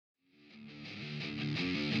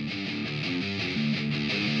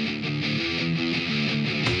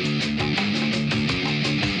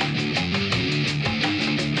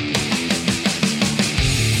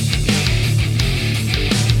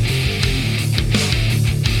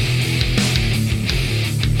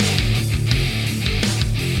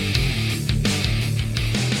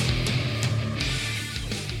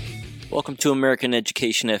Welcome to American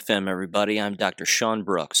Education FM, everybody. I'm Dr. Sean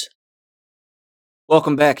Brooks.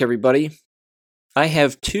 Welcome back, everybody. I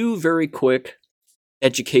have two very quick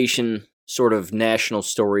education sort of national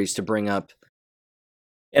stories to bring up.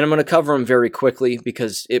 And I'm going to cover them very quickly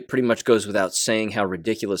because it pretty much goes without saying how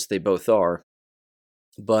ridiculous they both are.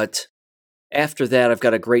 But after that, I've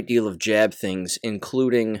got a great deal of jab things,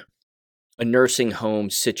 including a nursing home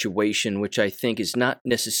situation, which I think is not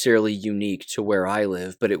necessarily unique to where I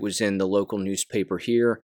live, but it was in the local newspaper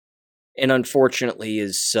here. And unfortunately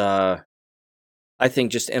is, I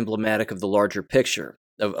think, just emblematic of the larger picture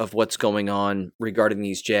of what's going on regarding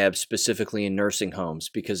these jabs, specifically in nursing homes.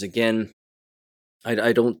 Because again,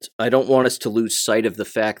 I don't want us to lose sight of the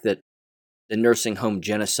fact that the nursing home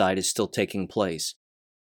genocide is still taking place.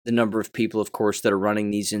 The number of people, of course, that are running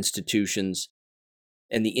these institutions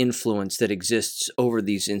and the influence that exists over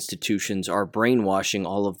these institutions are brainwashing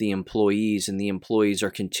all of the employees, and the employees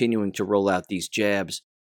are continuing to roll out these jabs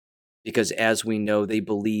because, as we know, they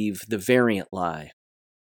believe the variant lie.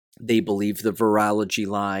 They believe the virology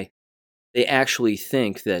lie. They actually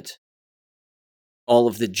think that all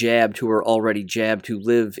of the jabbed who are already jabbed who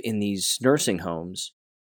live in these nursing homes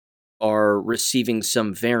are receiving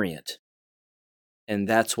some variant, and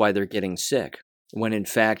that's why they're getting sick, when in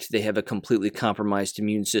fact they have a completely compromised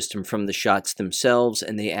immune system from the shots themselves,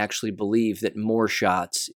 and they actually believe that more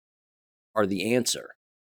shots are the answer.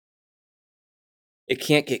 It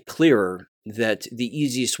can't get clearer that the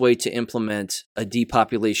easiest way to implement a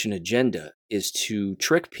depopulation agenda is to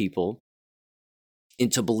trick people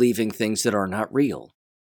into believing things that are not real.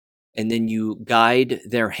 And then you guide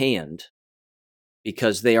their hand,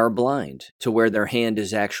 because they are blind, to where their hand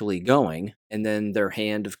is actually going. And then their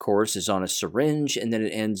hand, of course, is on a syringe, and then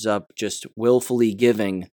it ends up just willfully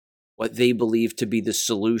giving what they believe to be the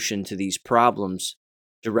solution to these problems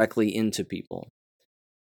directly into people.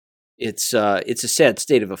 It's a sad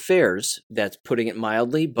state of affairs, that's putting it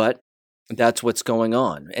mildly, but that's what's going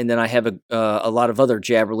on. And then I have a lot of other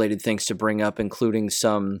jab-related things to bring up, including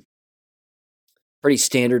some pretty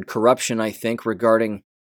standard corruption, I think, regarding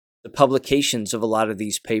the publications of a lot of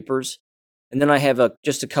these papers. And then I have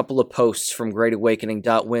just a couple of posts from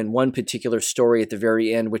GreatAwakening.win, one particular story at the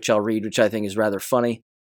very end, which I'll read, which I think is rather funny,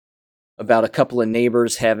 about a couple of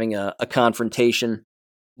neighbors having a confrontation.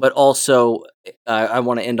 But also, I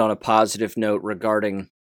want to end on a positive note regarding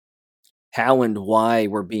how and why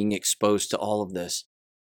we're being exposed to all of this.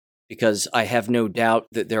 Because I have no doubt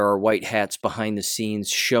that there are white hats behind the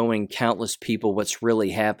scenes showing countless people what's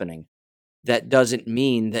really happening. That doesn't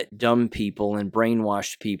mean that dumb people and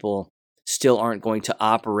brainwashed people still aren't going to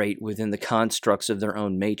operate within the constructs of their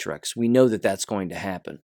own matrix. We know that that's going to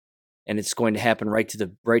happen, and it's going to happen right to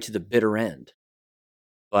the bitter end.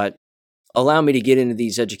 But allow me to get into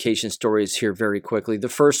these education stories here very quickly. The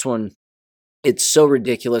first one, it's so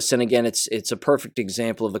ridiculous, and again, it's a perfect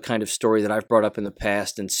example of the kind of story that I've brought up in the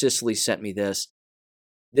past, and Cicely sent me this.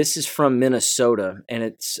 This is from Minnesota, and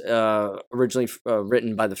it's originally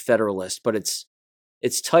written by the Federalist, but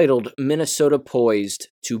it's titled, "Minnesota Poised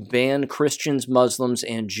to Ban Christians, Muslims,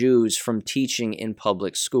 and Jews from Teaching in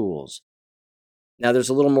Public Schools." Now, there's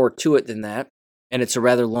a little more to it than that, and it's a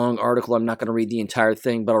rather long article. I'm not going to read the entire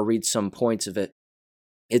thing, but I'll read some points of it.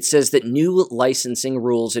 It says that new licensing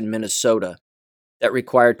rules in Minnesota that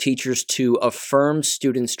require teachers to affirm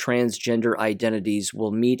students' transgender identities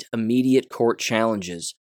will meet immediate court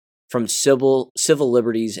challenges from civil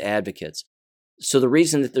liberties advocates. So the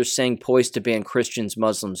reason that they're saying poised to ban Christians,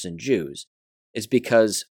 Muslims, and Jews is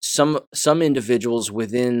because some individuals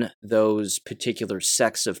within those particular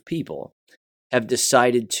sects of people have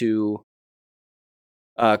decided to,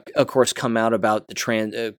 of course, come out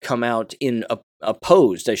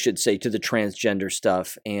opposed, I should say, to the transgender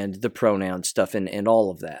stuff and the pronoun stuff and all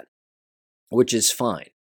of that, which is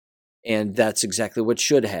fine. And that's exactly what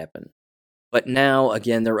should happen. But now,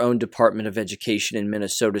 again, their own Department of Education in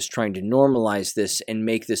Minnesota is trying to normalize this and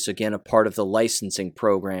make this, again, a part of the licensing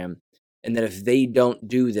program. And that if they don't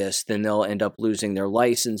do this, then they'll end up losing their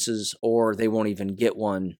licenses, or they won't even get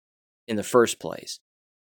one in the first place.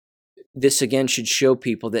 This, again, should show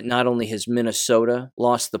people that not only has Minnesota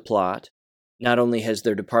lost the plot, not only has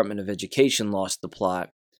their Department of Education lost the plot,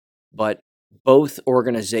 but both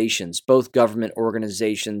government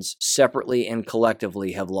organizations, separately and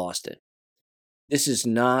collectively, have lost it. This is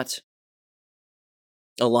not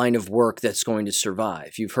a line of work that's going to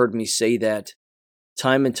survive. You've heard me say that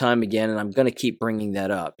time and time again, and I'm going to keep bringing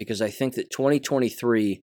that up because I think that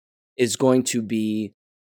 2023 is going to be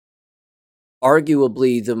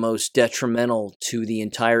arguably the most detrimental to the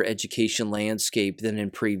entire education landscape than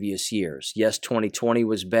in previous years. Yes, 2020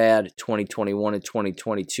 was bad, 2021 and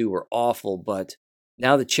 2022 were awful, but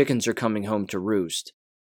now the chickens are coming home to roost.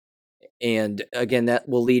 And again, that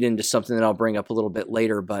will lead into something that I'll bring up a little bit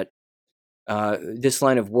later, but this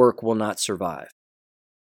line of work will not survive.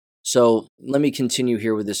 So let me continue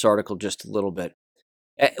here with this article just a little bit.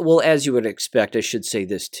 Well, as you would expect, I should say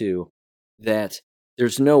this too, that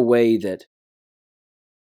there's no way that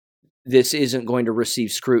this isn't going to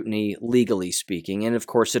receive scrutiny, legally speaking, and of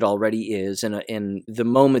course it already is. And the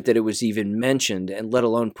moment that it was even mentioned, and let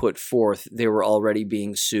alone put forth, they were already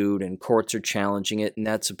being sued, and courts are challenging it, and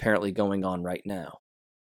that's apparently going on right now.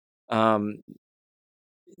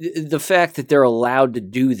 The fact that they're allowed to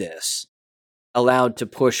do this, allowed to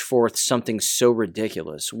push forth something so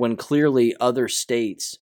ridiculous, when clearly other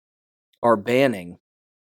states are banning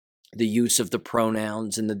the use of the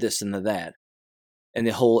pronouns and the this and the that, and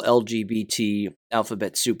the whole LGBT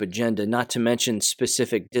alphabet soup agenda, not to mention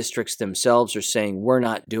specific districts themselves are saying, we're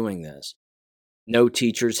not doing this. No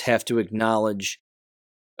teachers have to acknowledge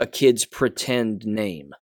a kid's pretend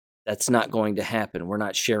name. That's not going to happen. We're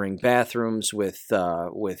not sharing bathrooms with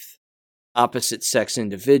opposite sex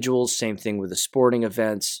individuals. Same thing with the sporting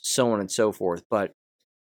events, so on and so forth. But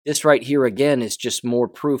this right here, again, is just more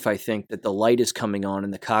proof, I think, that the light is coming on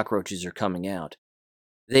and the cockroaches are coming out.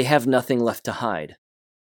 They have nothing left to hide.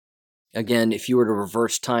 Again, if you were to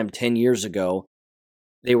reverse time 10 years ago,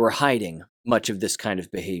 they were hiding much of this kind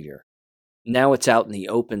of behavior. Now it's out in the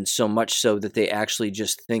open, so much so that they actually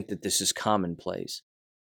just think that this is commonplace.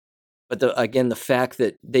 But the fact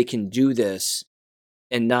that they can do this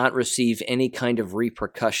and not receive any kind of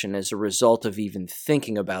repercussion as a result of even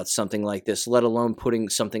thinking about something like this, let alone putting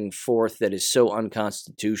something forth that is so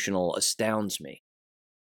unconstitutional, astounds me.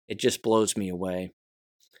 It just blows me away.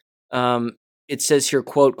 It says here,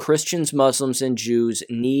 quote, Christians, Muslims, and Jews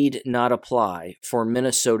need not apply for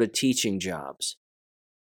Minnesota teaching jobs.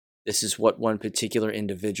 This is what one particular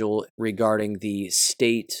individual regarding the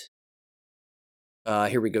state,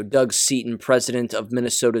 here we go, Doug Seaton, president of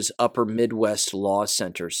Minnesota's Upper Midwest Law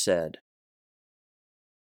Center, said.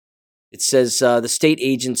 It says the state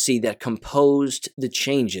agency that composed the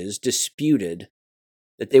changes disputed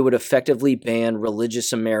that they would effectively ban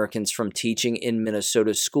religious Americans from teaching in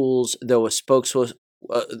Minnesota schools, though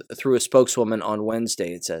through a spokeswoman on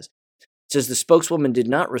Wednesday, it says. It says the spokeswoman did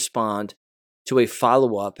not respond to a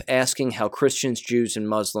follow-up asking how Christians, Jews, and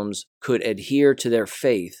Muslims could adhere to their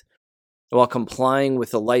faith while complying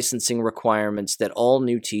with the licensing requirements that all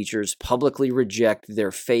new teachers publicly reject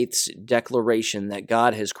their faith's declaration that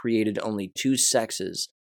God has created only two sexes,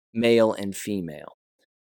 male and female.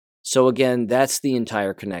 So again, that's the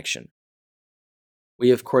entire connection.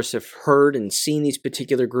 We, of course, have heard and seen these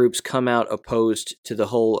particular groups come out opposed to the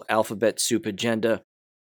whole alphabet soup agenda.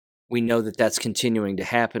 We know that that's continuing to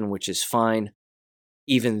happen, which is fine,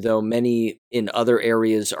 even though many in other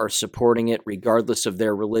areas are supporting it regardless of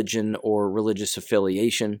their religion or religious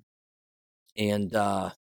affiliation. And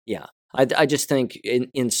I just think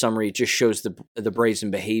in summary, it just shows the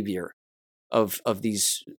brazen behavior of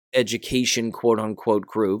these education quote-unquote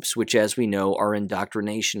groups, which, as we know, are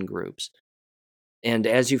indoctrination groups. And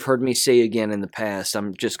as you've heard me say again in the past,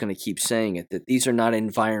 I'm just going to keep saying it, that these are not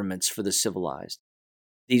environments for the civilized.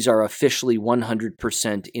 These are officially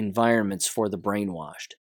 100% environments for the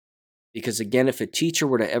brainwashed. Because again, if a teacher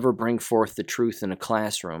were to ever bring forth the truth in a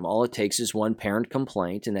classroom, all it takes is one parent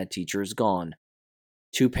complaint and that teacher is gone.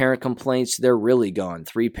 2 parent complaints, they're really gone.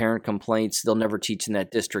 3 parent complaints, they'll never teach in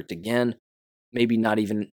that district again. Maybe not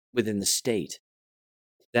even within the state.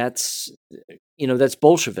 That's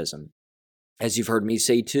Bolshevism, as you've heard me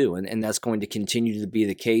say too, and that's going to continue to be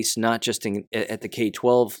the case, not just at the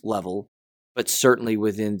K-12 level, but certainly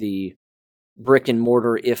within the brick and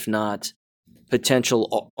mortar, if not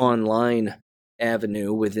potential online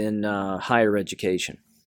avenue within higher education.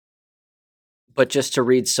 But just to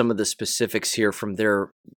read some of the specifics here from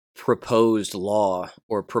their proposed law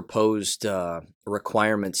or proposed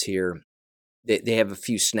requirements here, they have a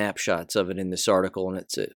few snapshots of it in this article, and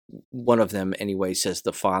one of them anyway says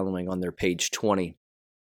the following on their page 20.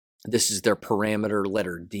 This is their parameter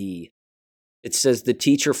letter D. It says the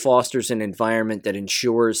teacher fosters an environment that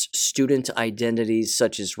ensures student identities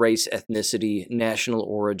such as race, ethnicity, national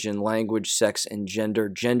origin, language, sex, and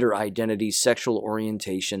gender identity, sexual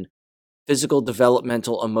orientation, physical,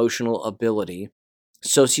 developmental, emotional ability,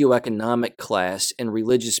 socioeconomic class, and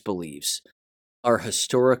religious beliefs are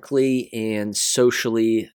historically and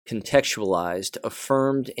socially contextualized,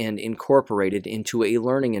 affirmed, and incorporated into a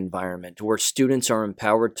learning environment where students are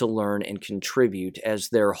empowered to learn and contribute as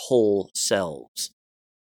their whole selves.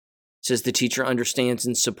 It says the teacher understands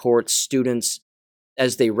and supports students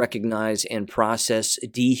as they recognize and process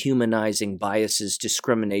dehumanizing biases,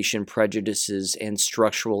 discrimination, prejudices, and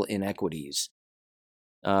structural inequities.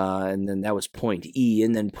 And then that was point E.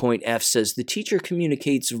 And then point F says the teacher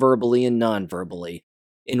communicates verbally and non-verbally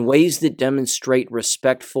in ways that demonstrate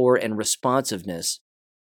respect for and responsiveness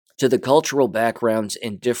to the cultural backgrounds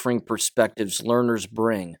and differing perspectives learners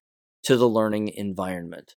bring to the learning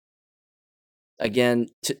environment. Again,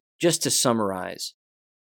 just to summarize,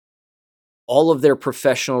 all of their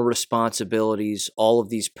professional responsibilities, all of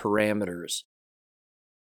these parameters,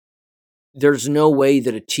 there's no way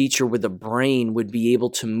that a teacher with a brain would be able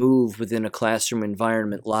to move within a classroom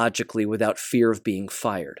environment logically without fear of being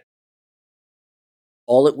fired.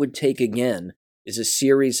 All it would take, again, is a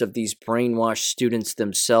series of these brainwashed students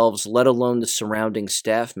themselves, let alone the surrounding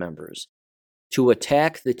staff members, to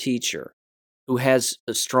attack the teacher who has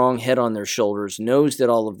a strong head on their shoulders, knows that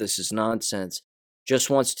all of this is nonsense, just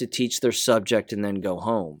wants to teach their subject and then go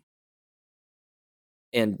home.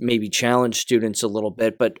 And maybe challenge students a little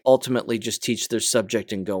bit, but ultimately just teach their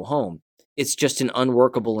subject and go home. It's just an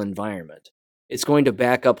unworkable environment. It's going to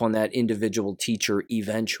back up on that individual teacher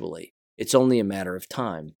eventually. It's only a matter of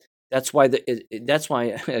time. That's why,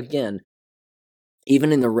 again,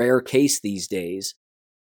 even in the rare case these days,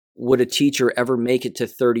 would a teacher ever make it to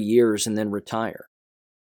 30 years and then retire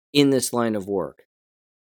in this line of work?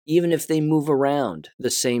 Even if they move around the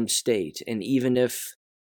same state, and even if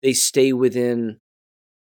they stay within,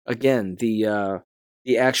 again, the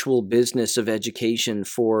actual business of education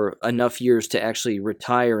for enough years to actually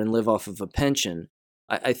retire and live off of a pension,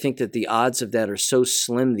 I think that the odds of that are so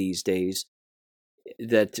slim these days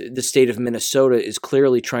that the state of Minnesota is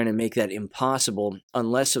clearly trying to make that impossible,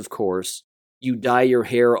 unless, of course, you dye your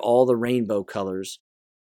hair all the rainbow colors,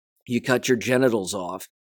 you cut your genitals off,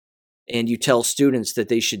 and you tell students that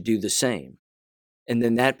they should do the same. And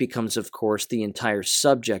then that becomes, of course, the entire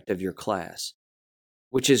subject of your class,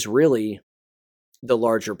 which is really the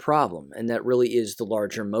larger problem. And that really is the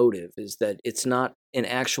larger motive, is that it's not an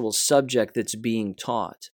actual subject that's being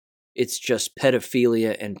taught. It's just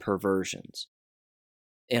pedophilia and perversions.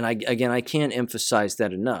 And I can't emphasize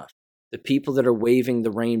that enough. The people that are waving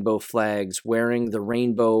the rainbow flags, wearing the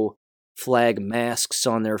rainbow flag masks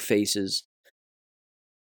on their faces,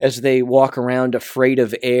 as they walk around afraid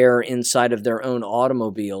of air inside of their own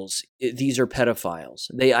automobiles, these are pedophiles.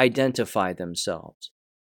 They identify themselves.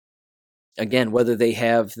 Again, whether they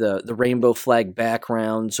have the rainbow flag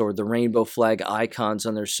backgrounds or the rainbow flag icons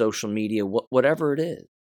on their social media, whatever it is,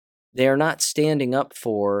 they are not standing up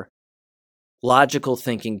for logical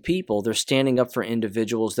thinking people. They're standing up for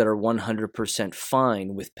individuals that are 100%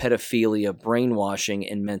 fine with pedophilia, brainwashing,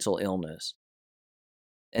 and mental illness.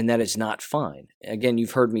 And that is not fine. Again,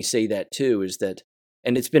 you've heard me say that too, is that,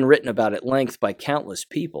 and it's been written about at length by countless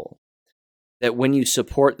people, that when you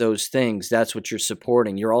support those things, that's what you're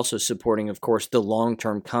supporting. You're also supporting, of course, the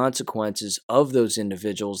long-term consequences of those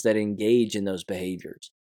individuals that engage in those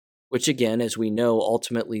behaviors, which again, as we know,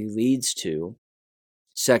 ultimately leads to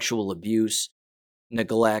sexual abuse,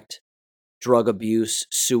 neglect, drug abuse,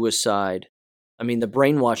 suicide. I mean, the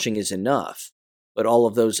brainwashing is enough, but all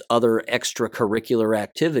of those other extracurricular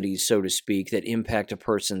activities, so to speak, that impact a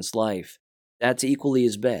person's life, that's equally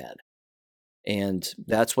as bad. And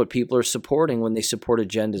that's what people are supporting when they support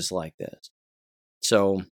agendas like this.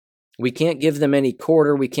 So we can't give them any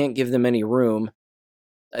quarter. We can't give them any room.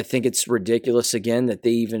 I think it's ridiculous, again, that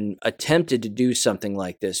they even attempted to do something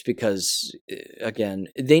like this because, again,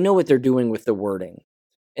 they know what they're doing with the wording.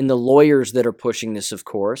 And the lawyers that are pushing this, of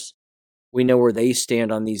course, we know where they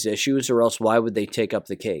stand on these issues, or else why would they take up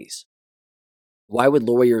the case? Why would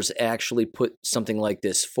lawyers actually put something like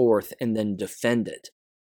this forth and then defend it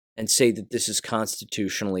and say that this is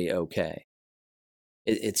constitutionally okay?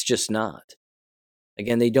 It's just not.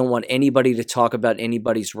 Again, they don't want anybody to talk about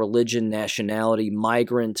anybody's religion, nationality,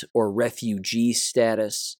 migrant, or refugee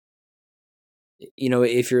status. You know,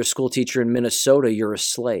 if you're a school teacher in Minnesota, you're a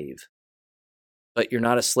slave. But you're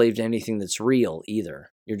not a slave to anything that's real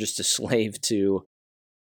either. You're just a slave to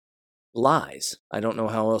lies. I don't know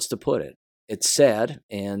how else to put it. It's sad,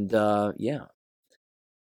 and yeah.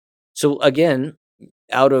 So again,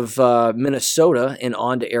 out of Minnesota and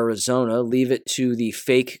on to Arizona, leave it to the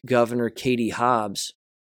fake Governor Katie Hobbs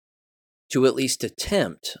to at least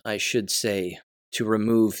attempt, I should say, to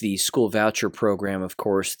remove the school voucher program, of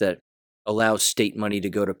course, that allows state money to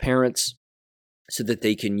go to parents so that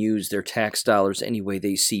they can use their tax dollars any way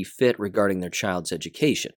they see fit regarding their child's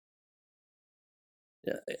education.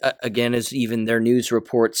 Again, as even their news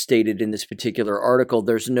report stated in this particular article,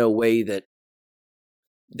 there's no way that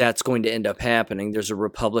that's going to end up happening. There's a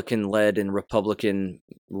Republican-led and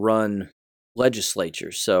Republican-run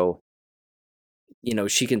legislature. So,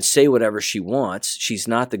 she can say whatever she wants. She's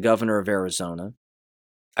not the governor of Arizona.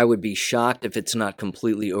 I would be shocked if it's not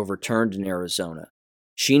completely overturned in Arizona.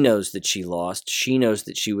 She knows that she lost. She knows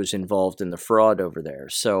that she was involved in the fraud over there.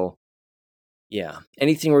 So, yeah,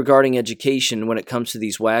 anything regarding education when it comes to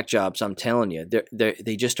these whack jobs, I'm telling you,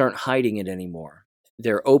 they just aren't hiding it anymore.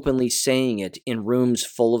 They're openly saying it in rooms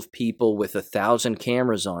full of people with 1,000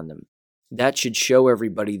 cameras on them. That should show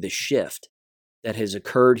everybody the shift that has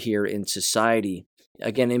occurred here in society.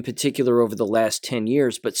 Again, in particular over the last 10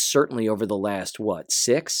 years, but certainly over the last,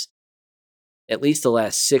 6? At least the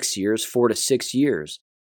last 6 years, 4 to 6 years.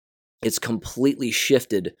 It's completely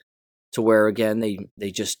shifted to where, again,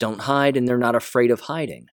 they just don't hide and they're not afraid of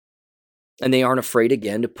hiding. And they aren't afraid,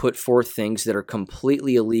 again, to put forth things that are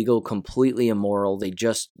completely illegal, completely immoral. They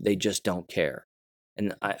just don't care.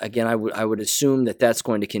 And I would assume that that's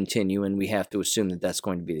going to continue, and we have to assume that that's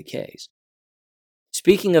going to be the case.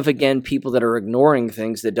 Speaking of, again, people that are ignoring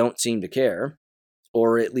things that don't seem to care,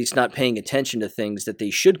 or at least not paying attention to things that they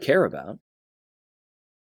should care about,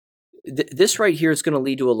 this right here is going to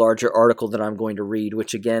lead to a larger article that I'm going to read,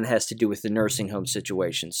 which again has to do with the nursing home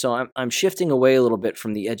situation. So I'm shifting away a little bit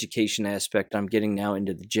from the education aspect. I'm getting now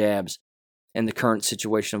into the jabs and the current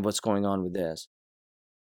situation of what's going on with this.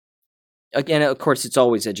 Again, of course, it's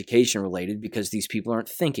always education related because these people aren't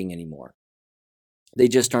thinking anymore. They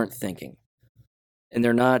just aren't thinking, and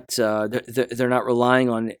they're not relying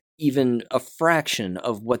on even a fraction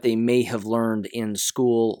of what they may have learned in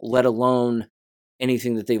school, let alone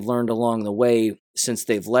anything that they've learned along the way since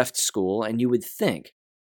they've left school. And you would think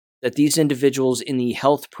that these individuals in the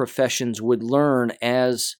health professions would learn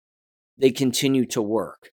as they continue to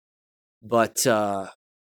work, but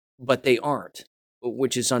they aren't,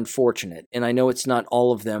 which is unfortunate. And I know it's not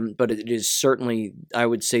all of them, but it is certainly, I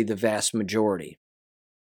would say, the vast majority.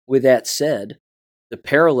 With that said, the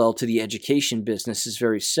parallel to the education business is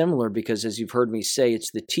very similar because, as you've heard me say, it's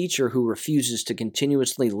the teacher who refuses to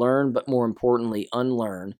continuously learn, but more importantly,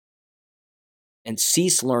 unlearn and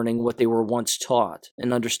cease learning what they were once taught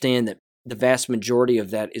and understand that the vast majority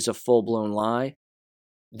of that is a full-blown lie.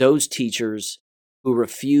 Those teachers who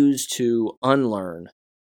refuse to unlearn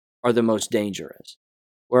are the most dangerous,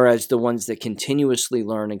 whereas the ones that continuously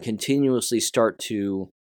learn and continuously start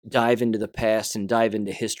to dive into the past and dive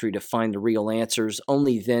into history to find the real answers,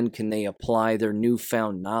 only then can they apply their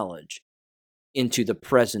newfound knowledge into the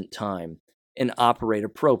present time and operate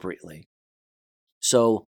appropriately.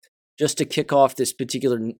 So just to kick off this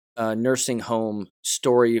particular nursing home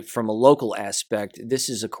story from a local aspect, this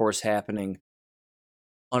is, of course, happening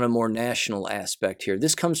on a more national aspect here.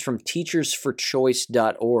 This comes from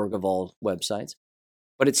teachersforchoice.org, of all websites.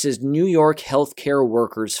 But it says New York healthcare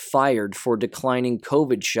workers fired for declining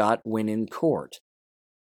COVID shot when in court.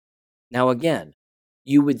 Now, again,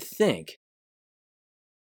 you would think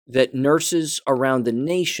that nurses around the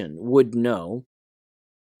nation would know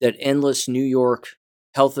that endless New York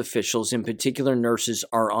health officials, in particular nurses,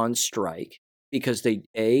 are on strike because they,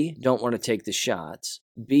 A, don't want to take the shots,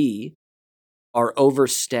 B, are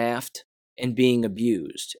overstaffed and being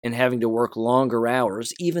abused and having to work longer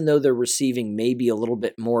hours, even though they're receiving maybe a little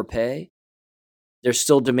bit more pay. They're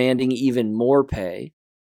still demanding even more pay.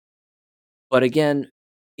 But again,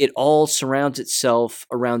 it all surrounds itself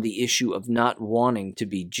around the issue of not wanting to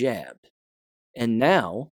be jabbed. And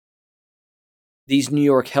now, these New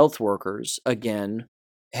York health workers, again,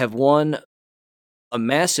 have won a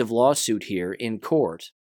massive lawsuit here in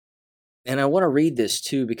court. And I want to read this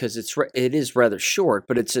too because it is rather short,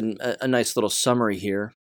 but it's a nice little summary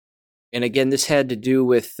here. And again, this had to do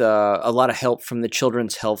with a lot of help from the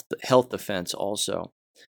Children's Health Defense also.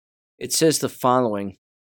 It says the following.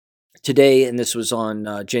 Today, and this was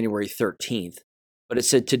on January 13th, but it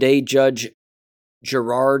said, today Judge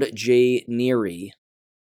Gerard J. Neary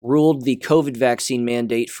ruled the COVID vaccine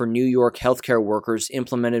mandate for New York healthcare workers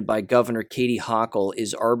implemented by Governor Katie Hochul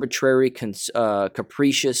is arbitrary,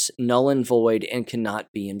 capricious, null and void, and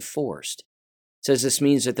cannot be enforced. It says this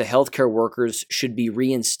means that the healthcare workers should be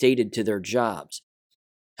reinstated to their jobs.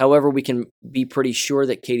 However, we can be pretty sure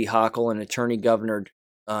that Katie Hochul and Attorney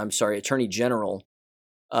General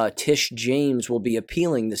Tish James will be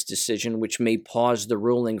appealing this decision, which may pause the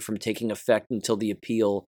ruling from taking effect until the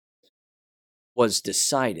appeal was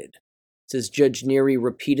decided. It says Judge Neary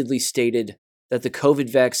repeatedly stated that the COVID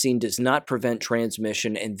vaccine does not prevent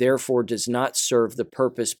transmission and therefore does not serve the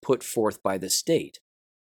purpose put forth by the state.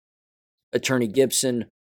 Attorney Gibson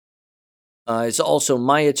is also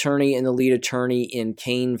my attorney and the lead attorney in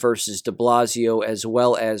Kane versus de Blasio, as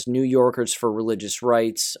well as New Yorkers for Religious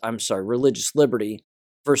Liberty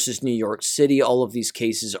versus New York City. All of these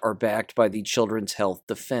cases are backed by the Children's Health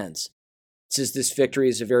Defense. It says this victory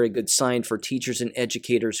is a very good sign for teachers and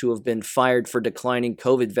educators who have been fired for declining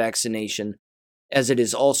COVID vaccination, as it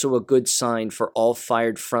is also a good sign for all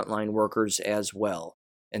fired frontline workers as well.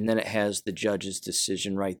 And then it has the judge's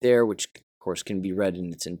decision right there, which of course can be read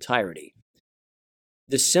in its entirety.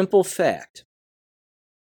 The simple fact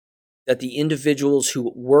that the individuals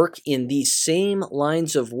who work in these same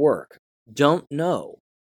lines of work don't know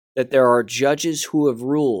that there are judges who have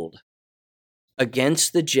ruled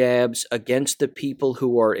against the jabs, against the people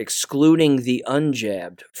who are excluding the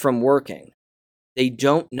unjabbed from working. They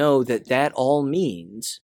don't know that that all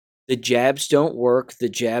means the jabs don't work, the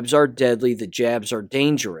jabs are deadly, the jabs are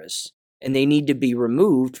dangerous, and they need to be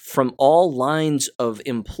removed from all lines of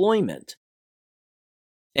employment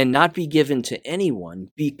and not be given to anyone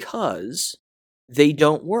because they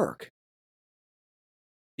don't work,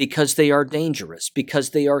 because they are dangerous,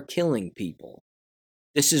 because they are killing people.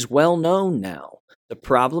 This is well known now. The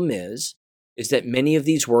problem is that many of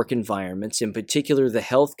these work environments, in particular the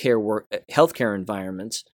healthcare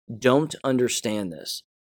environments, don't understand this.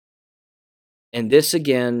 And this,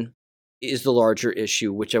 again, is the larger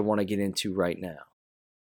issue, which I want to get into right now.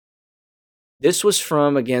 This was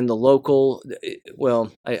from, again, the local,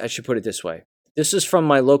 I should put it this way. This is from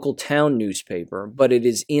my local town newspaper, but it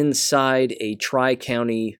is inside a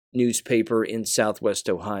tri-county newspaper in Southwest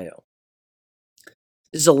Ohio.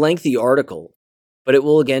 This is a lengthy article, but it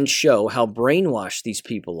will again show how brainwashed these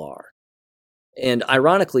people are. And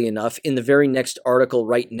ironically enough, in the very next article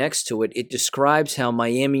right next to it, it describes how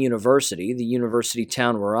Miami University, the university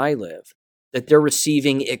town where I live, that they're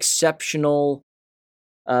receiving exceptional,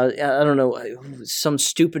 some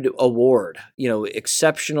stupid award,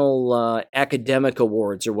 exceptional academic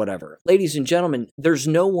awards or whatever. Ladies and gentlemen, there's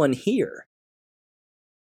no one here.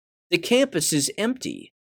 The campus is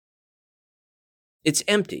empty. It's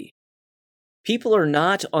empty. People are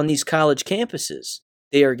not on these college campuses.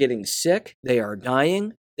 They are getting sick. They are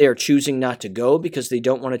dying. They are choosing not to go because they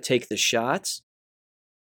don't want to take the shots.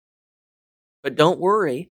 But don't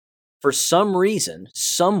worry. For some reason,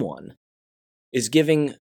 someone is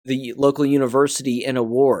giving the local university an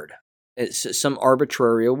award. It's some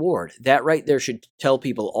arbitrary award. That right there should tell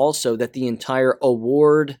people also that the entire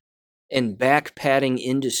award and back-patting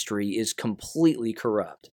industry is completely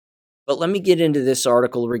corrupt. But let me get into this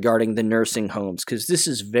article regarding the nursing homes, because this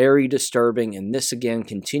is very disturbing, and this, again,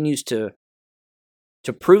 continues to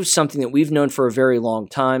prove something that we've known for a very long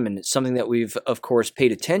time, and it's something that we've, of course,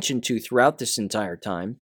 paid attention to throughout this entire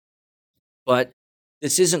time. But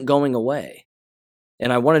this isn't going away.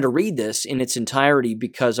 And I wanted to read this in its entirety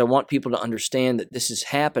because I want people to understand that this is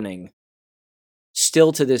happening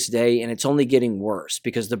still to this day, and it's only getting worse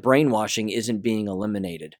because the brainwashing isn't being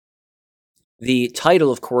eliminated. The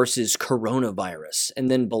title, of course, is Coronavirus.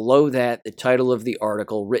 And then below that, the title of the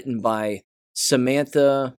article written by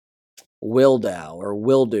Samantha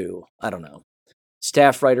Wildew, I don't know,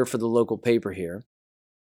 staff writer for the local paper here,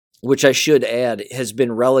 which I should add has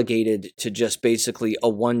been relegated to just basically a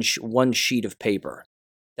one sheet of paper.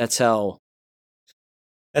 That's how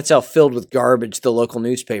filled with garbage the local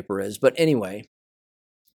newspaper is. But anyway,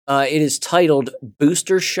 it is titled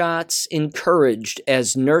Booster Shots Encouraged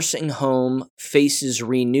as Nursing Home Faces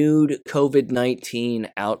Renewed COVID-19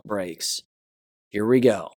 Outbreaks. Here we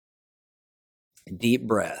go. Deep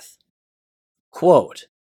breath. Quote,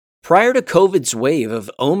 prior to COVID's wave of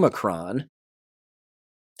Omicron,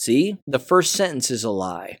 see, the first sentence is a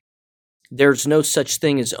lie. There's no such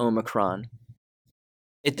thing as Omicron.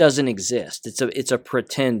 It doesn't exist. It's a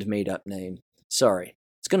pretend made-up name. Sorry.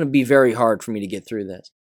 It's going to be very hard for me to get through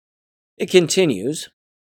this. It continues.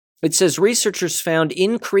 It says researchers found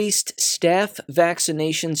increased staff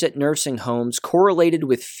vaccinations at nursing homes correlated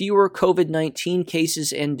with fewer COVID-19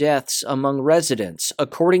 cases and deaths among residents,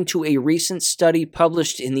 according to a recent study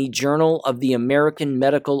published in the Journal of the American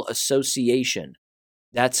Medical Association.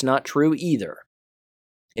 That's not true either.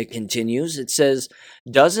 It continues. It says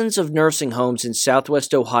dozens of nursing homes in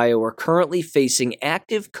Southwest Ohio are currently facing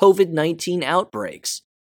active COVID-19 outbreaks.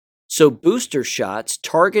 So booster shots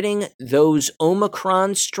targeting those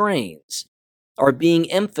Omicron strains are being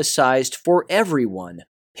emphasized for everyone,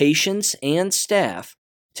 patients and staff,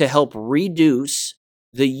 to help reduce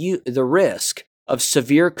the risk of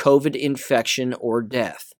severe COVID infection or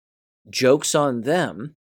death. Joke's on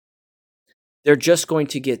them. They're just going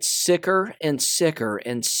to get sicker and sicker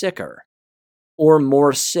and sicker, or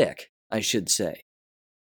more sick, I should say.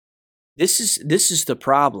 This is the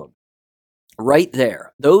problem. Right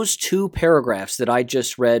there. Those two paragraphs that I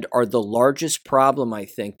just read are the largest problem, I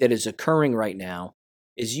think, that is occurring right now,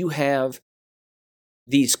 is you have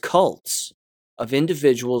these cults of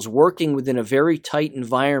individuals working within a very tight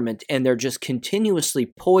environment, and they're just continuously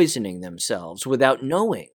poisoning themselves without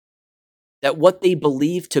knowing that what they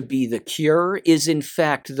believe to be the cure is in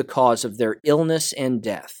fact the cause of their illness and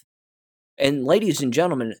death. And ladies and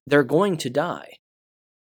gentlemen, they're going to die.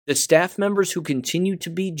 The staff members who continue to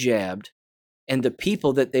be jabbed and the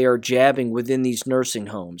people that they are jabbing within these nursing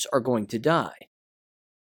homes are going to die.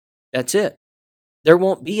 That's it. There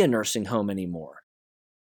won't be a nursing home anymore.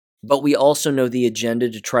 But we also know the agenda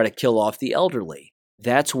to try to kill off the elderly.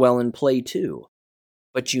 That's well in play too.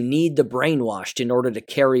 But you need the brainwashed in order to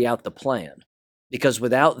carry out the plan. Because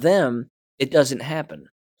without them, it doesn't happen.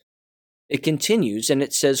 It continues and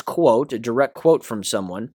it says, quote, a direct quote from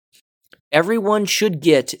someone, "Everyone should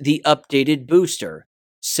get the updated booster,"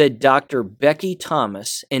 said Dr. Becky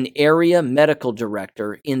Thomas, an area medical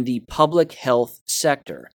director in the public health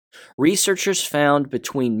sector. Researchers found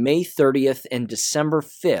between May 30th and December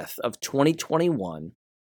 5th of 2021,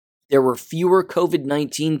 there were fewer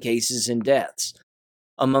COVID-19 cases and deaths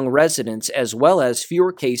among residents as well as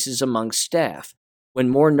fewer cases among staff when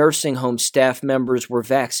more nursing home staff members were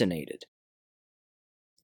vaccinated.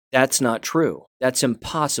 That's not true. That's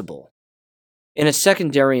impossible. In a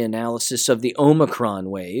secondary analysis of the Omicron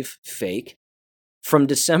wave, fake, from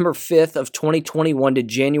December 5th of 2021 to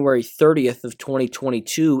January 30th of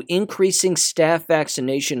 2022, increasing staff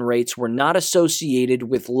vaccination rates were not associated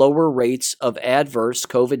with lower rates of adverse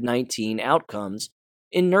COVID-19 outcomes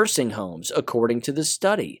in nursing homes, according to the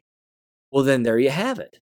study. Well, then there you have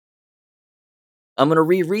it. I'm going to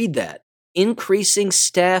reread that. Increasing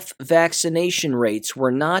staff vaccination rates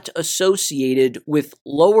were not associated with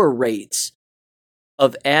lower rates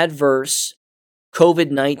of adverse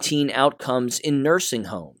COVID-19 outcomes in nursing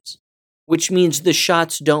homes, which means the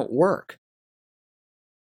shots don't work.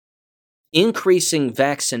 Increasing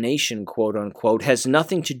vaccination, quote unquote, has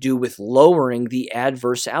nothing to do with lowering the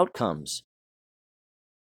adverse outcomes.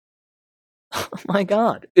 Oh my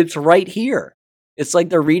God, it's right here. It's like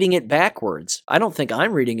they're reading it backwards. I don't think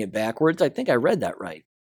I'm reading it backwards. I think I read that right.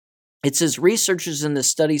 It says researchers in the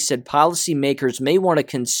study said policymakers may want to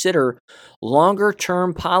consider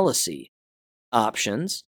longer-term policy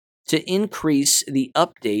options to increase the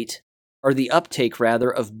uptake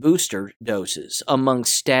of booster doses among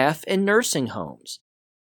staff and nursing homes.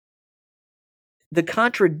 The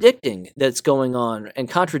contradiction that's going on and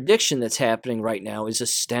contradiction that's happening right now is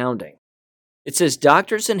astounding. It says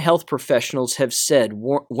doctors and health professionals have said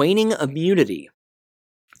waning immunity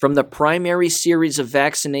from the primary series of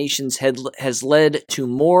vaccinations has led to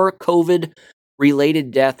more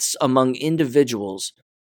COVID-related deaths among individuals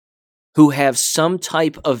who have some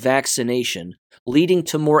type of vaccination, leading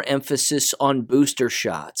to more emphasis on booster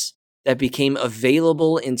shots that became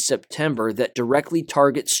available in September that directly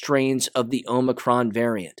target strains of the Omicron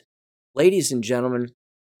variant. Ladies and gentlemen,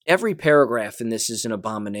 every paragraph in this is an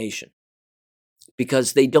abomination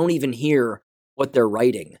because they don't even hear what they're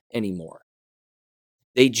writing anymore.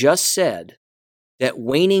 They just said that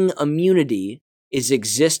waning immunity is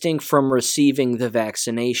existing from receiving the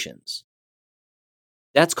vaccinations.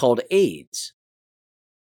 That's called AIDS.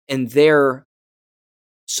 And their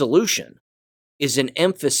solution is an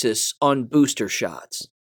emphasis on booster shots,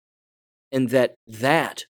 and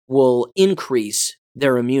that will increase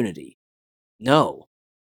their immunity. No,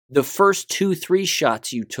 the first 2-3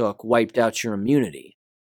 shots you took wiped out your immunity.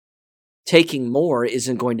 Taking more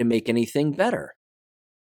isn't going to make anything better.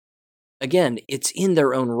 Again, it's in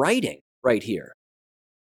their own writing right here.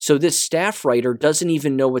 So this staff writer doesn't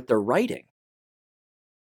even know what they're writing.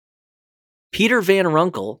 Peter Van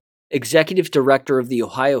Runkel, executive director of the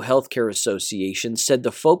Ohio Healthcare Association, said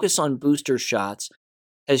the focus on booster shots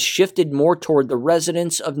has shifted more toward the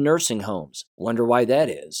residents of nursing homes. Wonder why that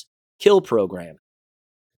is. Kill program.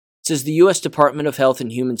 It says the U.S. Department of Health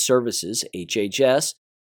and Human Services, HHS,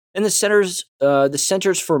 and the Centers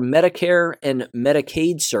for Medicare and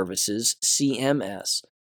Medicaid Services, CMS,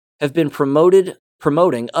 have been promoting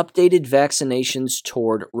updated vaccinations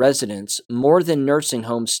toward residents more than nursing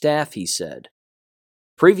home staff, he said.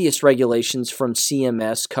 Previous regulations from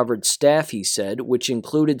CMS covered staff, he said, which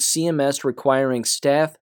included CMS requiring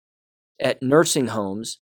staff at nursing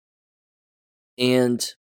homes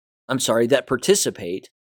that participate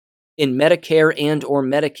in Medicare and or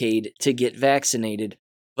Medicaid to get vaccinated,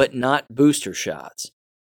 but not booster shots.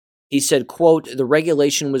 He said, quote, "The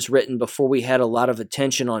regulation was written before we had a lot of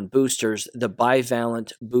attention on boosters, the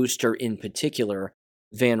bivalent booster in particular,"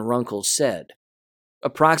 Van Runkle said.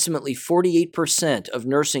 Approximately 48% of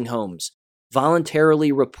nursing homes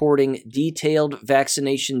voluntarily reporting detailed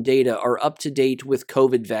vaccination data are up to date with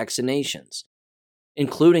COVID vaccinations,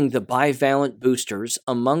 including the bivalent boosters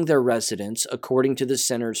among their residents, according to the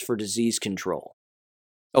Centers for Disease Control.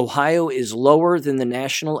 Ohio is lower than the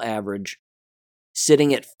national average,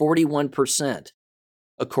 sitting at 41%,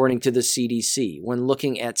 according to the CDC. When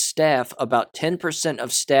looking at staff, about 10%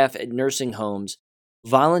 of staff at nursing homes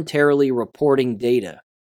voluntarily reporting data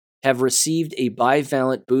have received a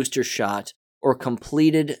bivalent booster shot or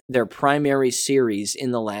completed their primary series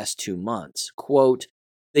in the last 2 months. Quote,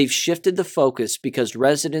 "They've shifted the focus because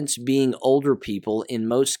residents, being older people in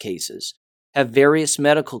most cases, have various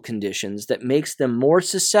medical conditions that makes them more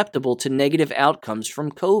susceptible to negative outcomes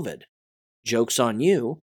from COVID. Joke's on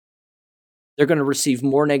you. They're going to receive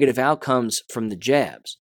more negative outcomes from the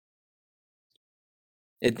jabs."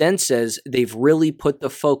 It then says they've really put the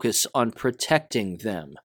focus on protecting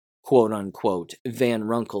them, quote unquote, Van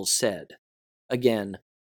Runkle said. Again,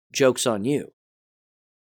 joke's on you.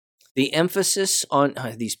 The emphasis on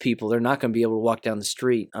these people, they're not going to be able to walk down the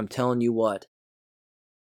street. I'm telling you what.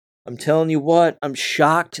 I'm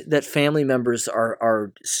shocked that family members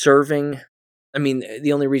are serving. I mean,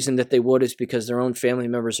 the only reason that they would is because their own family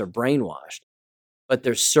members are brainwashed. But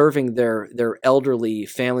they're serving their elderly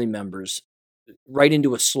family members right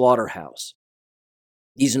into a slaughterhouse.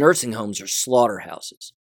 These nursing homes are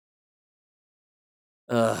slaughterhouses.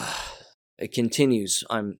 It continues.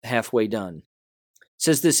 I'm halfway done. It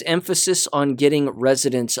says this emphasis on getting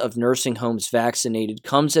residents of nursing homes vaccinated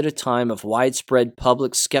comes at a time of widespread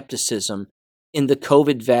public skepticism in the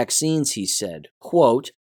COVID vaccines, he said.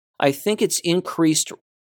 Quote, I think it's increased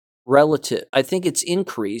relative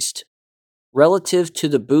to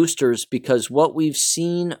the boosters because what we've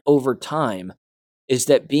seen over time is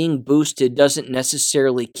that being boosted doesn't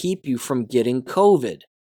necessarily keep you from getting COVID,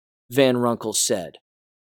 Van Runkle said.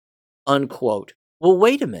 Unquote. Well,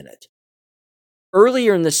 wait a minute.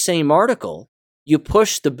 Earlier in the same article, you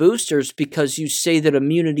push the boosters because you say that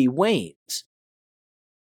immunity wanes.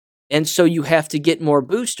 And so you have to get more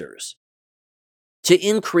boosters to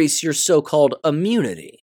increase your so-called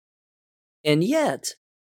immunity. And yet,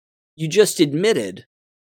 you just admitted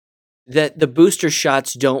that the booster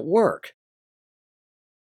shots don't work.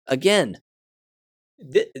 Again,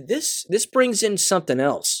 this brings in something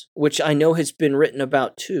else, which I know has been written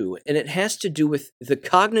about too, and it has to do with the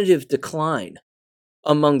cognitive decline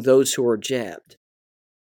among those who are jabbed.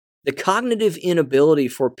 The cognitive inability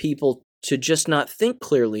for people to just not think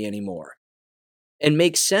clearly anymore and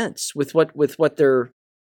make sense with what they're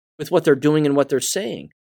doing and what they're saying.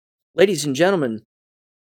 Ladies and gentlemen,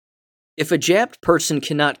 if a jabbed person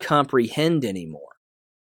cannot comprehend anymore,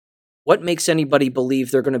 what makes anybody believe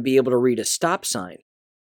they're going to be able to read a stop sign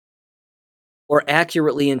or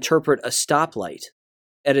accurately interpret a stoplight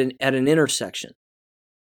at an intersection?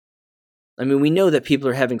 I mean, we know that people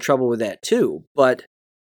are having trouble with that too, but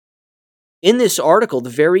in this article, the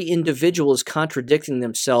very individual is contradicting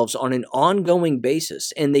themselves on an ongoing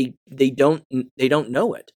basis, and they don't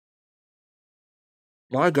know it.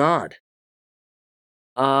 My God.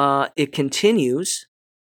 It continues.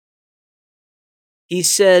 He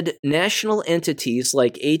said national entities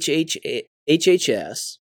like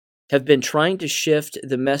HHS have been trying to shift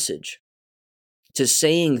the message to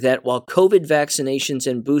saying that while COVID vaccinations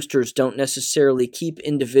and boosters don't necessarily keep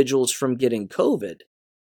individuals from getting COVID,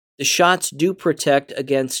 the shots do protect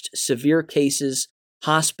against severe cases,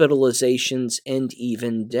 hospitalizations, and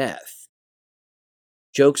even death.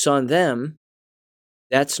 Joke's on them.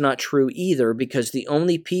 That's not true either, because the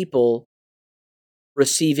only people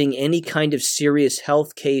receiving any kind of serious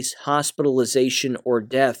health case, hospitalization, or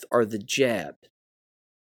death are the jabbed.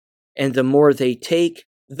 And the more they take,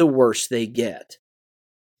 the worse they get.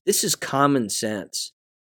 This is common sense.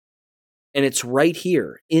 And it's right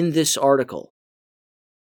here in this article.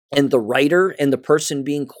 And the writer and the person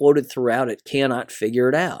being quoted throughout it cannot figure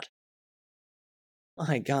it out.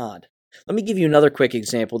 My God. Let me give you another quick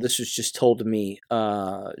example. This was just told to me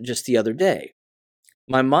just the other day.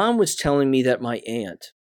 My mom was telling me that my aunt,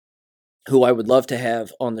 who I would love to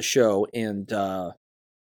have on the show and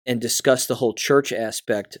discuss the whole church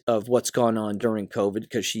aspect of what's gone on during COVID,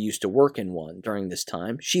 because she used to work in one during this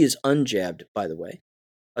time. She is unjabbed, by the way.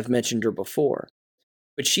 I've mentioned her before.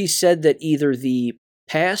 But she said that either the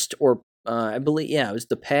past or, I believe, it was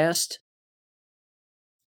the past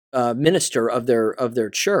minister of their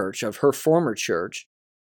church, of her former church,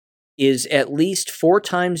 is at least 4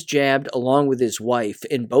 times jabbed along with his wife,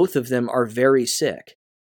 and both of them are very sick.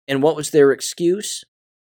 And what was their excuse?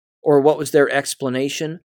 Or what was their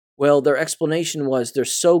explanation? Well, their explanation was they're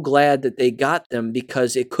so glad that they got them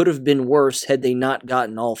because it could have been worse had they not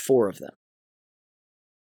gotten all 4 of them.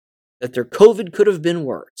 That their COVID could have been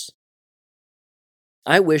worse.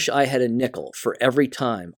 I wish I had a nickel for every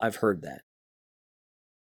time I've heard that.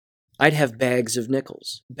 I'd have bags of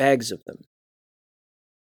nickels, bags of them.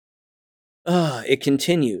 It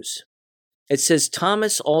continues. It says,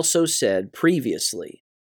 Thomas also said previously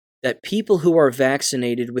that people who are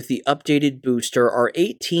vaccinated with the updated booster are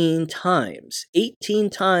 18 times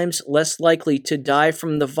less likely to die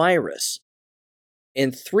from the virus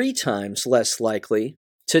and 3 times less likely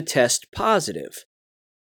to test positive.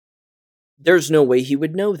 There's no way he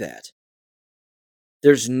would know that.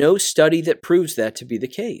 There's no study that proves that to be the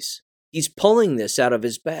case. He's pulling this out of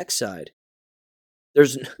his backside.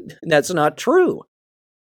 That's not true.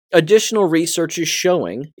 Additional research is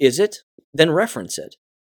showing, is it? Then reference it.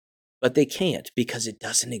 But they can't because it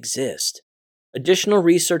doesn't exist. Additional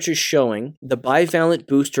research is showing the bivalent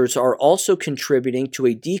boosters are also contributing to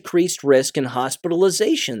a decreased risk in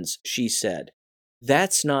hospitalizations, she said.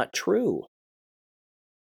 That's not true.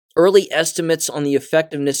 Early estimates on the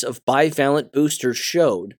effectiveness of bivalent boosters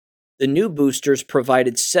showed the new boosters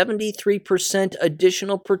provided 73%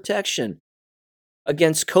 additional protection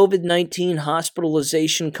against COVID-19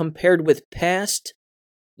 hospitalization compared with past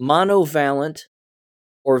monovalent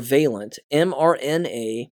or valent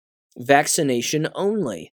mRNA vaccination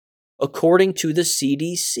only, according to the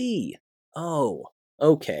CDC. Oh,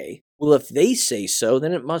 okay. Well, if they say so,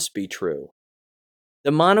 then it must be true.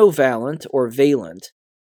 The monovalent or valent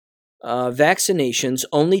vaccinations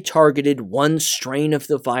only targeted one strain of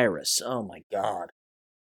the virus. Oh my God.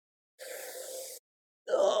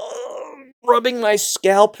 Rubbing my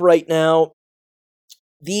scalp right now.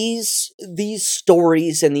 These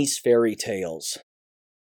stories and these fairy tales.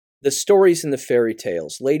 The stories and the fairy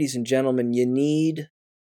tales. Ladies and gentlemen, you need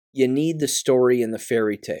the story and the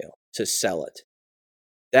fairy tale to sell it.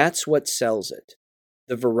 That's what sells it.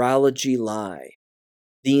 The virology lie.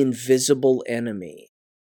 The invisible enemy.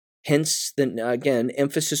 Hence, again,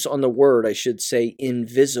 emphasis on the word, I should say,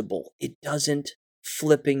 invisible. It doesn't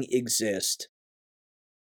flipping exist.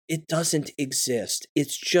 It doesn't exist.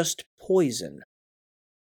 It's just poison.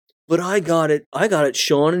 But I got it,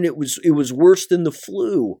 Sean, and it was worse than the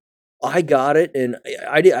flu. I got it, and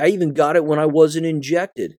I even got it when I wasn't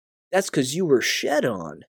injected. That's because you were shed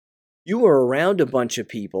on. You were around a bunch of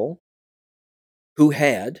people who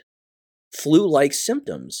had flu-like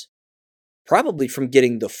symptoms, probably from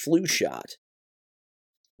getting the flu shot,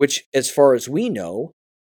 which, as far as we know,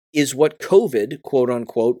 is what COVID,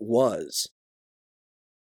 quote-unquote, was.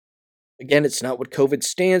 Again, it's not what COVID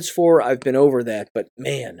stands for. I've been over that, but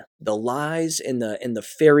man, the lies and the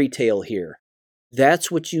fairy tale here,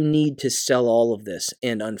 that's what you need to sell all of this,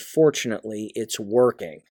 and unfortunately, it's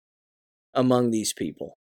working among these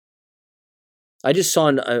people. I just saw,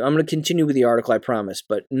 I'm going to continue with the article, I promise,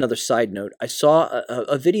 but another side note. I saw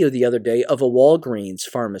a video the other day of a Walgreens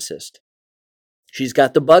pharmacist. She's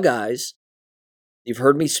got the bug eyes. You've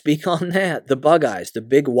heard me speak on that. The bug eyes, the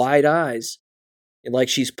big wide eyes. Like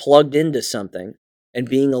she's plugged into something and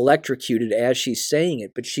being electrocuted as she's saying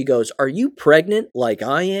it. But she goes, "Are you pregnant like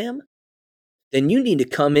I am? Then you need to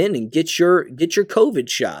come in and get your COVID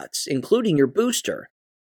shots, including your booster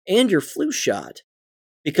and your flu shot,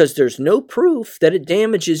 because there's no proof that it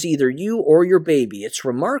damages either you or your baby. It's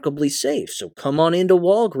remarkably safe. So come on into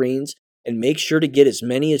Walgreens and make sure to get as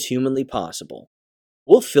many as humanly possible.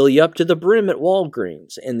 We'll fill you up to the brim at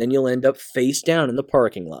Walgreens, and then you'll end up face down in the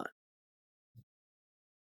parking lot."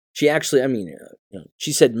 She actually,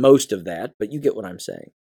 she said most of that, but you get what I'm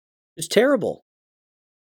saying. It's terrible.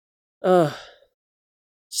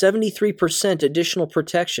 73% additional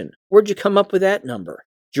protection. Where'd you come up with that number?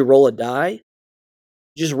 Did you roll a die?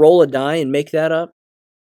 Just roll a die and make that up?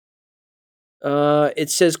 It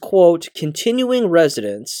says, quote, getting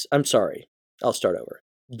residents,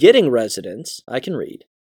 I can read,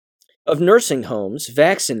 of nursing homes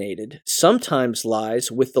vaccinated sometimes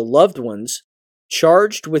lies with the loved ones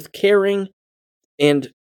charged with caring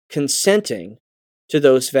and consenting to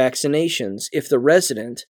those vaccinations if the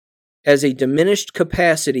resident has a diminished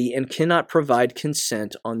capacity and cannot provide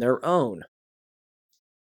consent on their own.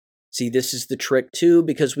 See, this is the trick too,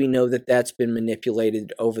 because we know that that's been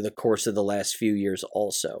manipulated over the course of the last few years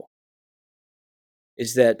also.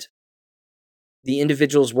 Is that the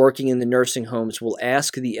individuals working in the nursing homes will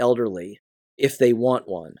ask the elderly if they want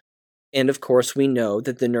one. And of course, we know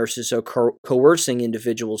that the nurses are coercing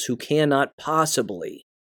individuals who cannot possibly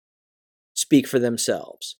speak for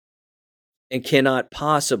themselves and cannot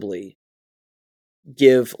possibly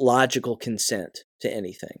give logical consent to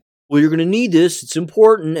anything. Well, you're going to need this. It's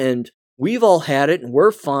important, and we've all had it, and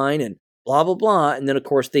we're fine, and blah, blah, blah. And then, of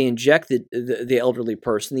course, they inject the elderly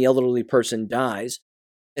person. The elderly person dies,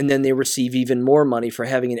 and then they receive even more money for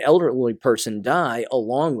having an elderly person die,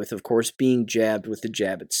 along with, of course, being jabbed with the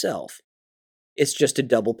jab itself. It's just a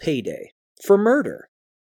double payday for murder.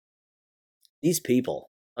 These people,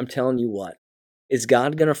 I'm telling you what, is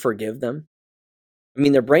God going to forgive them? I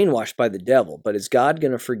mean, they're brainwashed by the devil, but is God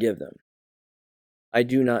going to forgive them? I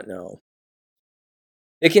do not know.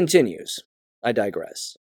 It continues. I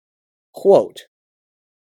digress. Quote,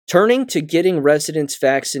 turning to getting residents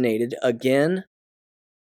vaccinated again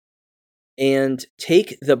and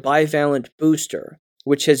take the bivalent booster,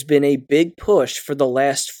 which has been a big push for the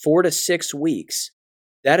last 4 to 6 weeks,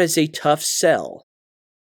 that is a tough sell.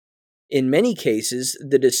 In many cases,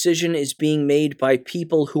 the decision is being made by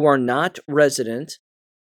people who are not resident,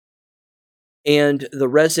 and the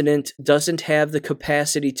resident doesn't have the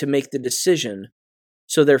capacity to make the decision,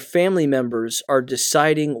 so their family members are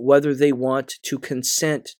deciding whether they want to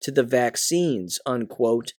consent to the vaccines,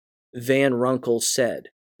 unquote, Van Runkel said.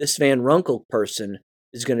 This Van Runkel person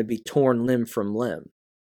is going to be torn limb from limb.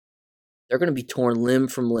 They're going to be torn limb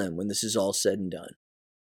from limb when this is all said and done.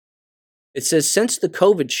 It says, since the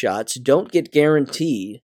COVID shots don't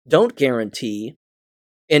guarantee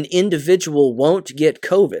an individual won't get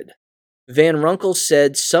COVID, Van Runkel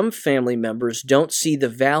said some family members don't see the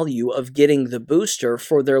value of getting the booster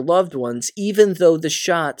for their loved ones, even though the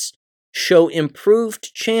shots show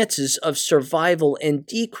improved chances of survival and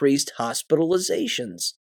decreased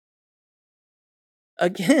hospitalizations.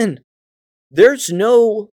 Again, there's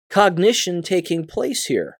no cognition taking place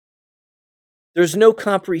here. There's no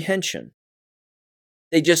comprehension.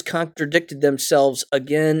 They just contradicted themselves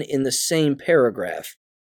again in the same paragraph.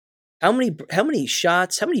 How many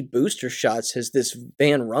booster shots has this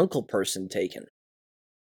Van Runkel person taken?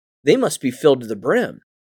 They must be filled to the brim.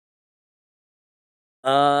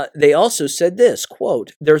 They also said this,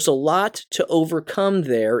 quote, there's a lot to overcome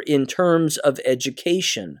there in terms of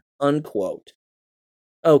education, unquote.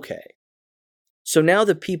 Okay. So now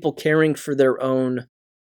the people caring for their own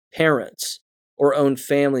parents or own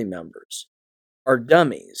family members are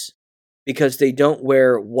dummies because they don't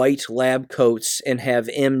wear white lab coats and have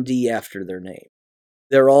MD after their name.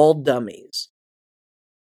 They're all dummies.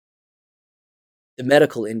 The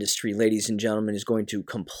medical industry, ladies and gentlemen, is going to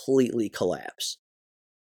completely collapse.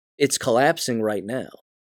 It's collapsing right now,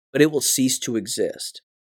 but it will cease to exist.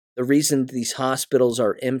 The reason these hospitals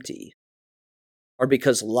are empty are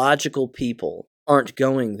because logical people aren't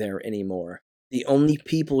going there anymore. The only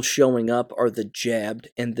people showing up are the jabbed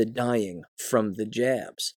and the dying from the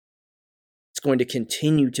jabs. It's going to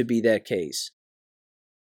continue to be that case.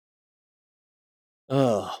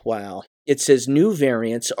 Oh, wow. It says new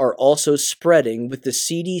variants are also spreading, with the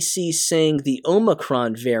CDC saying the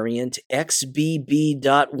Omicron variant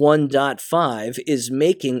XBB.1.5 is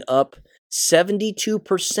making up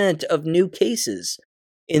 72% of new cases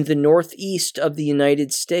in the northeast of the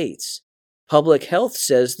United States. Public health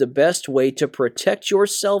says the best way to protect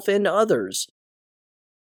yourself and others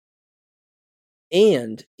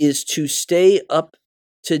is to stay up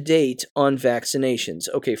to date on vaccinations.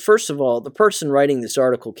 Okay, first of all, the person writing this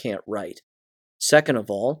article can't write. Second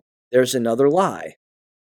of all, there's another lie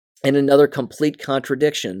and another complete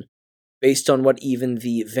contradiction based on what even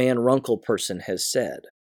the Van Runkel person has said.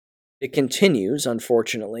 It continues,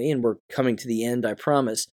 unfortunately, and we're coming to the end, I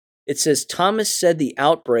promise. It says, Thomas said the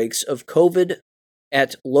outbreaks of COVID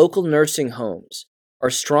at local nursing homes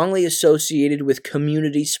are strongly associated with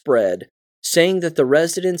community spread, saying that the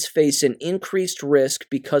residents face an increased risk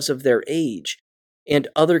because of their age and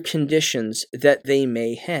other conditions that they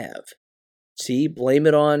may have. See, blame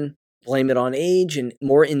it on age and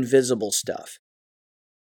more invisible stuff.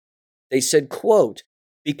 They said, quote,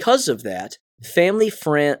 because of that, family,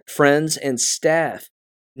 friends, and staff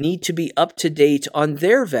need to be up to date on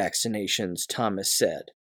their vaccinations, Thomas said.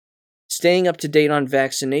 Staying up to date on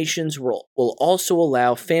vaccinations will also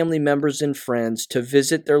allow family members and friends to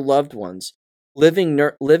visit their loved ones living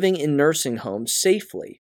in nursing homes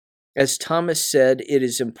safely. As Thomas said, it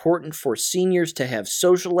is important for seniors to have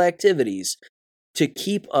social activities to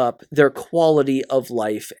keep up their quality of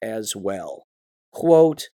life as well.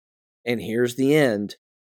 Quote, and here's the end,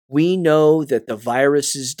 we know that the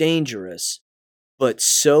virus is dangerous, but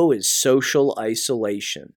so is social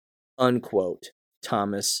isolation, unquote,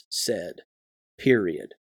 Thomas said.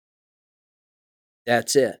 Period.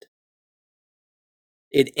 That's it.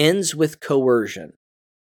 It ends with coercion.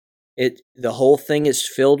 The whole thing is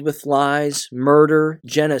filled with lies, murder,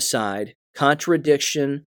 genocide,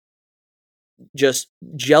 contradiction, just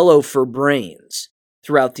jello for brains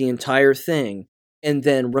throughout the entire thing. And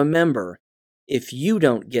then remember, if you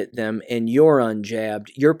don't get them and you're unjabbed,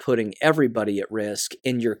 you're putting everybody at risk,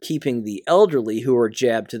 and you're keeping the elderly who are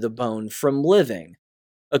jabbed to the bone from living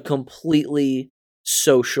a completely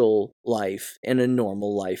social life and a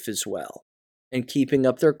normal life as well, and keeping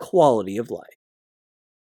up their quality of life.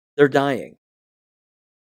 They're dying.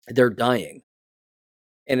 They're dying.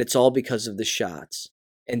 And it's all because of the shots.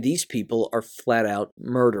 And these people are flat out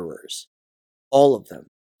murderers. All of them.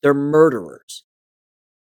 They're murderers.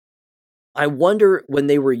 I wonder when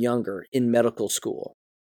they were younger in medical school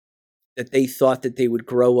that they thought that they would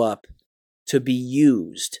grow up to be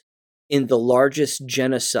used in the largest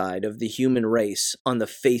genocide of the human race on the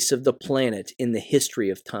face of the planet in the history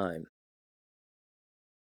of time.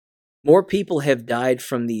 More people have died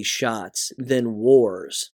from these shots than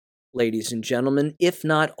wars, ladies and gentlemen, if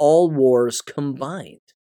not all wars combined.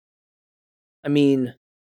 I mean,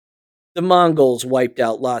 the Mongols wiped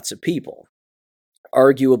out lots of people.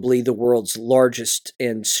 Arguably the world's largest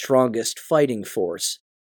and strongest fighting force.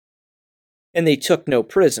 And they took no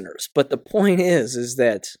prisoners. But the point is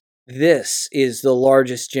that this is the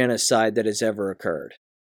largest genocide that has ever occurred.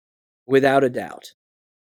 Without a doubt.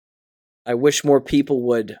 I wish more people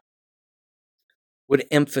would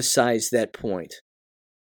emphasize that point.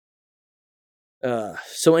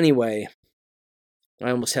 So anyway, I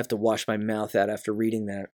almost have to wash my mouth out after reading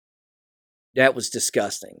that. That was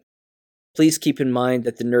disgusting. Please keep in mind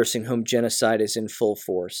that the nursing home genocide is in full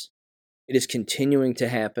force. It is continuing to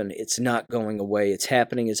happen. It's not going away. It's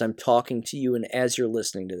happening as I'm talking to you and as you're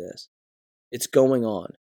listening to this. It's going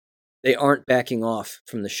on. They aren't backing off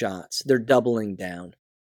from the shots. They're doubling down.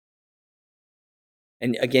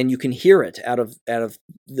 And again, you can hear it out of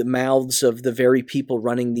the mouths of the very people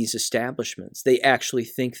running these establishments. They actually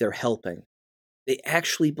think they're helping. They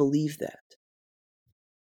actually believe that.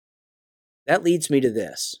 That leads me to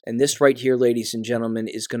this, and this right here, ladies and gentlemen,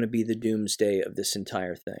 is going to be the doomsday of this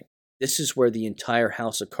entire thing. This is where the entire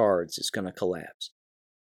house of cards is going to collapse.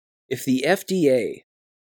 If the FDA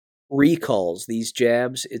recalls these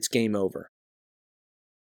jabs, it's game over.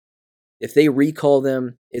 If they recall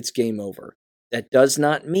them, it's game over. That does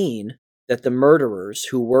not mean that the murderers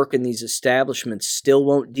who work in these establishments still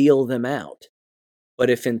won't deal them out. But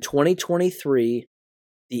if in 2023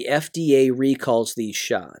 the FDA recalls these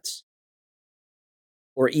shots,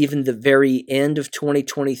 or even the very end of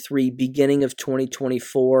 2023, beginning of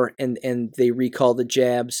 2024, and they recall the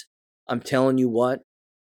jabs, I'm telling you what,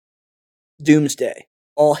 doomsday.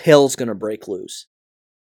 All hell's going to break loose.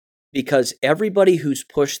 Because everybody who's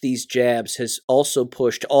pushed these jabs has also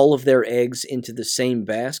pushed all of their eggs into the same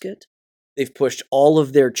basket. They've pushed all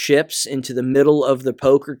of their chips into the middle of the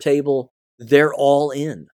poker table. They're all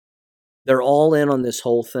in. They're all in on this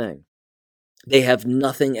whole thing. They have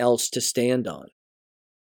nothing else to stand on.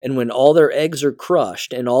 And when all their eggs are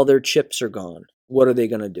crushed and all their chips are gone, what are they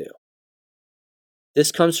going to do?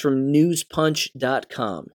 This comes from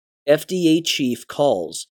newspunch.com. FDA chief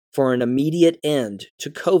calls for an immediate end to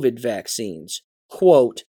COVID vaccines.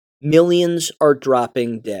 Quote, millions are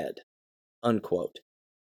dropping dead. Unquote.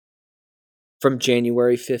 From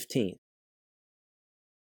January 15th.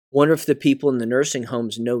 Wonder if the people in the nursing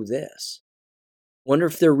homes know this. Wonder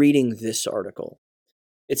if they're reading this article.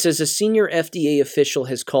 It says a senior FDA official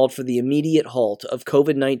has called for the immediate halt of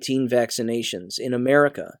COVID-19 vaccinations in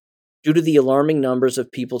America due to the alarming numbers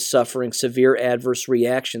of people suffering severe adverse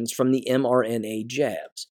reactions from the mRNA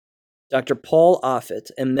jabs. Dr. Paul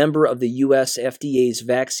Offit, a member of the U.S. FDA's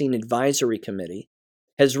Vaccine Advisory Committee,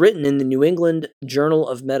 has written in the New England Journal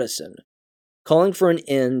of Medicine, calling for an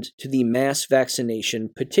end to the mass vaccination,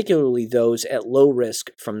 particularly those at low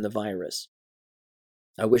risk from the virus.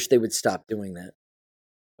 I wish they would stop doing that.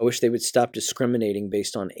 I wish they would stop discriminating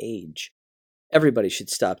based on age. Everybody should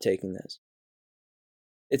stop taking this.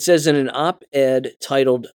 It says in an op-ed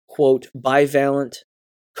titled, quote, Bivalent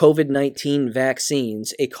COVID-19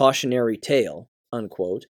 Vaccines, a Cautionary Tale,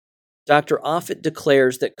 unquote, Dr. Offit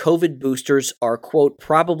declares that COVID boosters are, quote,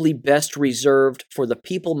 probably best reserved for the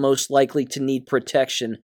people most likely to need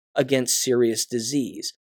protection against serious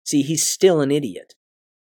disease. See, he's still an idiot.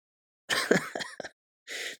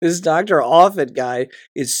 This Dr. Offit guy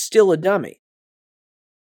is still a dummy.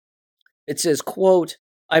 It says, quote,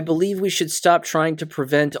 I believe we should stop trying to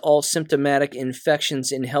prevent all symptomatic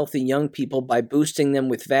infections in healthy young people by boosting them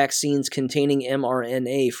with vaccines containing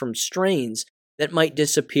mRNA from strains that might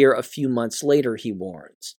disappear a few months later, he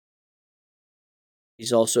warns.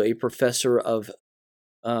 He's also a professor of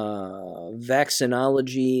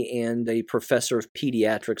vaccinology and a professor of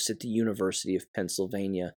pediatrics at the University of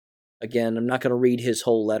Pennsylvania. Again, I'm not going to read his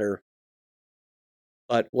whole letter,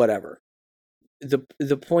 but whatever.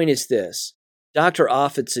 The point is this. Dr.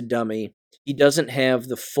 Offit's a dummy. He doesn't have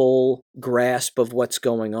the full grasp of what's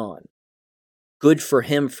going on. Good for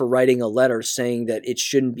him for writing a letter saying that it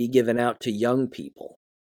shouldn't be given out to young people.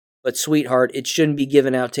 But sweetheart, it shouldn't be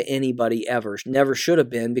given out to anybody ever. Never should have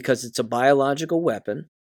been, because it's a biological weapon.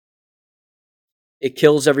 It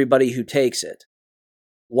kills everybody who takes it,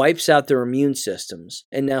 wipes out their immune systems,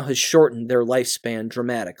 and now has shortened their lifespan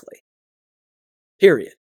dramatically.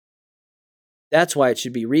 Period. That's why it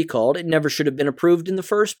should be recalled. It never should have been approved in the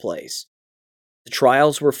first place. The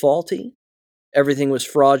trials were faulty. Everything was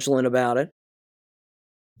fraudulent about it.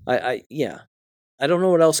 I don't know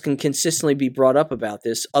what else can consistently be brought up about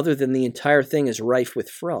this other than the entire thing is rife with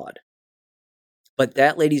fraud. But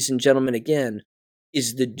that, ladies and gentlemen, again,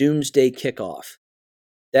 is the doomsday kickoff.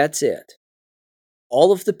 That's it.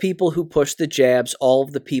 All of the people who pushed the jabs, all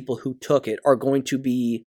of the people who took it, are going to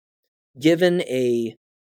be given a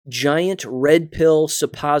giant red pill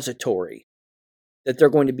suppository that they're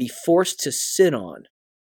going to be forced to sit on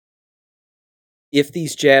if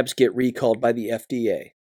these jabs get recalled by the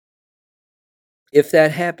FDA. If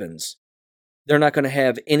that happens, they're not going to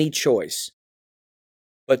have any choice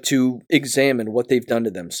but to examine what they've done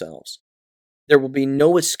to themselves. There will be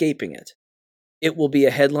no escaping it. It will be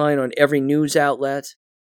a headline on every news outlet.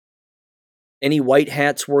 Any white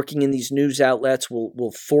hats working in these news outlets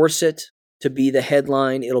will force it to be the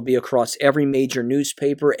headline. It'll be across every major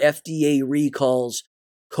newspaper. FDA recalls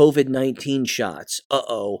COVID-19 shots.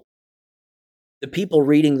 Uh-oh. The people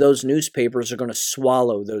reading those newspapers are going to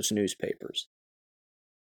swallow those newspapers.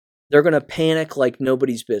 They're going to panic like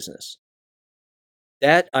nobody's business.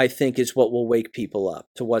 That, I think, is what will wake people up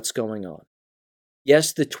to what's going on.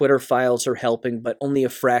 Yes, the Twitter files are helping, but only a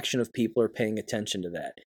fraction of people are paying attention to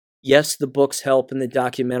that. Yes, the books help and the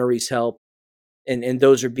documentaries help, and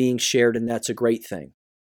those are being shared, and that's a great thing.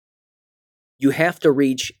 You have to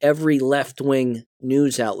reach every left-wing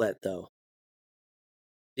news outlet, though,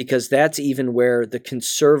 because that's even where the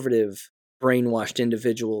conservative, brainwashed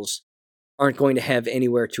individuals aren't going to have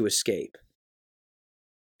anywhere to escape.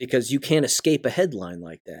 Because you can't escape a headline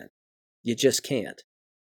like that. You just can't.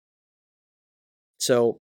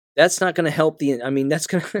 So that's not going to help that's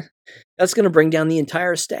going to bring down the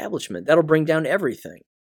entire establishment. That'll bring down everything.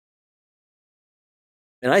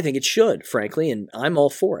 And I think it should, frankly, and I'm all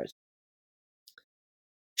for it.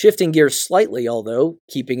 Shifting gears slightly, although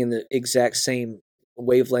keeping in the exact same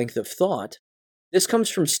wavelength of thought, this comes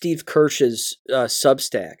from Steve Kirsch's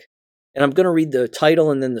Substack. And I'm going to read the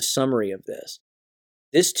title and then the summary of this.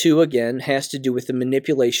 This, too, again, has to do with the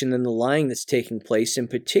manipulation and the lying that's taking place, in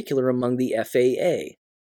particular among the FAA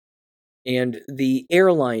and the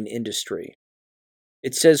airline industry.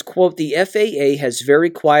 It says, quote, "The FAA has very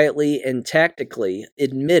quietly and tactically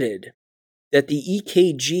admitted that the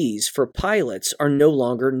EKGs for pilots are no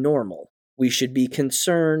longer normal. We should be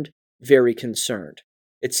concerned, very concerned."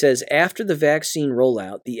 It says, after the vaccine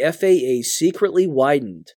rollout, the FAA secretly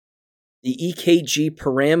widened the EKG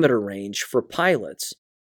parameter range for pilots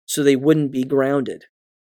so they wouldn't be grounded.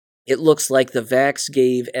 It looks like the vax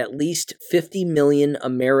gave at least 50 million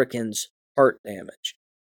Americans heart damage.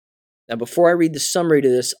 Now, before I read the summary to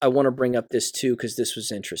this, I want to bring up this too, because this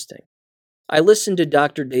was interesting. I listen to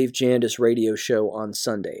Dr. Dave Janda's radio show on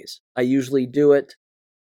Sundays. I usually do it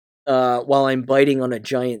while I'm biting on a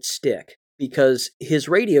giant stick, because his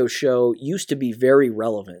radio show used to be very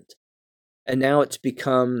relevant, and now it's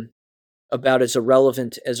become about as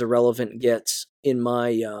irrelevant gets in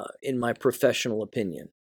my professional opinion.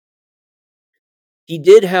 He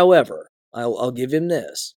did, however, I'll give him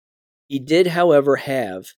this. He did, however,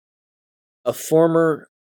 have a former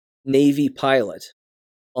Navy pilot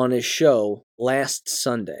on his show last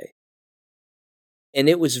Sunday, and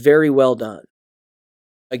it was very well done.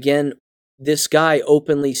 Again, this guy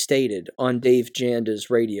openly stated on Dave Janda's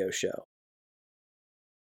radio show,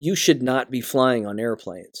 you should not be flying on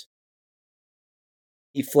airplanes.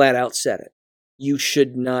 He flat out said it. You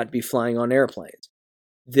should not be flying on airplanes.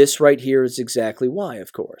 This right here is exactly why,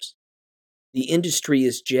 of course. The industry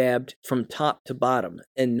is jabbed from top to bottom,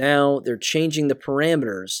 and now they're changing the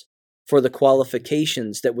parameters for the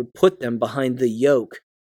qualifications that would put them behind the yoke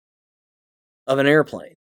of an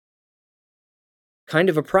airplane. Kind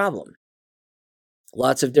of a problem.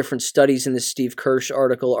 Lots of different studies in this Steve Kirsch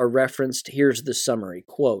article are referenced. Here's the summary.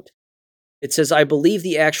 Quote, it says, I believe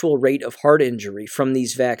the actual rate of heart injury from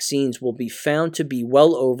these vaccines will be found to be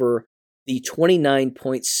well over the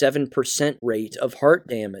 29.7% rate of heart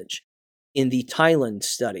damage in the Thailand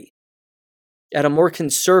study. At a more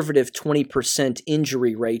conservative 20%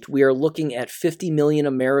 injury rate, we are looking at 50 million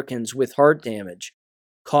Americans with heart damage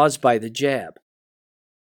caused by the jab.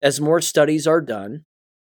 As more studies are done,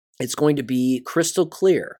 it's going to be crystal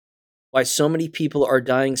clear why so many people are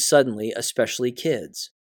dying suddenly, especially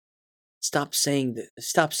kids. Stop saying that.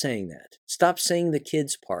 Stop saying that. Stop saying the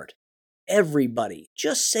kids part. Everybody.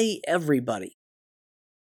 Just say everybody.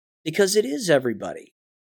 Because it is everybody.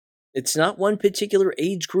 It's not one particular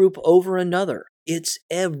age group over another. It's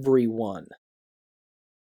everyone.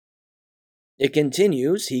 He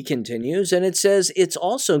continues, and it says it's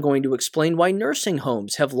also going to explain why nursing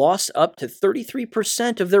homes have lost up to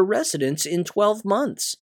 33% of their residents in 12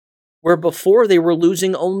 months, where before they were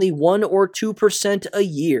losing only 1 or 2% a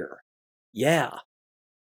year. Yeah.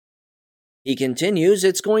 He continues,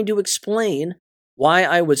 it's going to explain why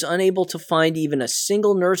I was unable to find even a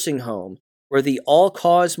single nursing home where the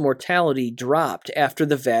all-cause mortality dropped after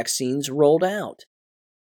the vaccines rolled out.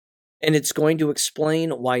 And it's going to explain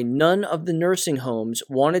why none of the nursing homes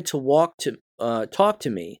wanted to talk to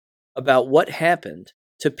me about what happened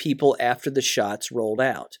to people after the shots rolled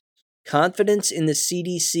out. Confidence in the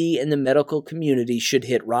CDC and the medical community should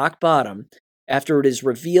hit rock bottom after it is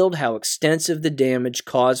revealed how extensive the damage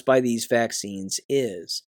caused by these vaccines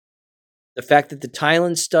is. The fact that the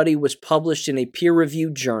Thailand study was published in a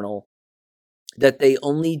peer-reviewed journal, that they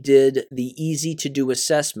only did the easy-to-do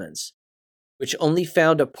assessments, which only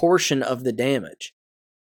found a portion of the damage,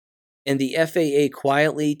 and the FAA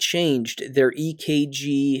quietly changed their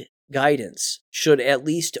EKG guidance, should at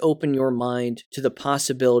least open your mind to the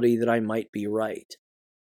possibility that I might be right.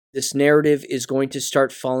 This narrative is going to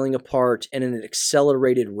start falling apart at an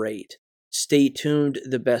accelerated rate. Stay tuned,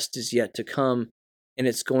 the best is yet to come, and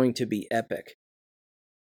it's going to be epic.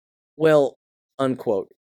 Well, unquote.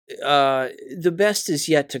 The best is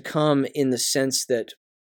yet to come in the sense that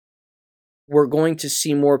we're going to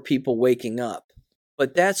see more people waking up,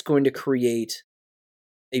 but that's going to create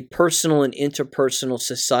a personal and interpersonal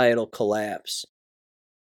societal collapse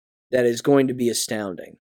that is going to be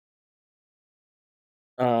astounding.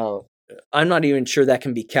 I'm not even sure that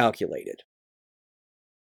can be calculated.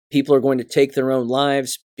 People are going to take their own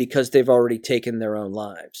lives because they've already taken their own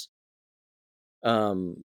lives.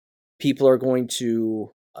 People are going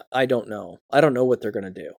to, I don't know. I don't know what they're going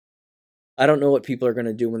to do. I don't know what people are going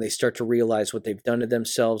to do when they start to realize what they've done to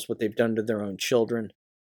themselves, what they've done to their own children.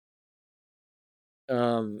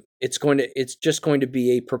 It's just going to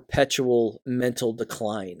be a perpetual mental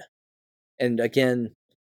decline. And again,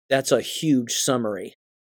 that's a huge summary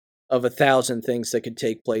of 1,000 things that could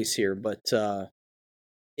take place here. But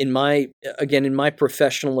in my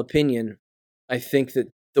professional opinion, I think that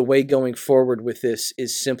the way going forward with this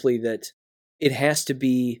is simply that it has to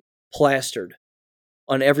be plastered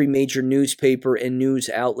on every major newspaper and news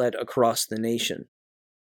outlet across the nation,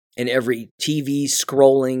 and every TV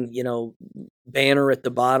scrolling, banner at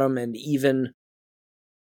the bottom, and even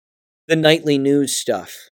the nightly news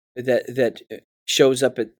stuff that shows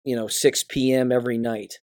up at 6 p.m. every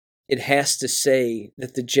night. It has to say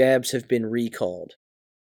that the jabs have been recalled,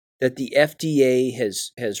 that the FDA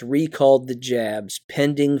has recalled the jabs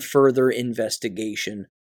pending further investigation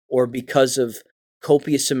or because of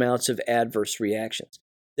copious amounts of adverse reactions.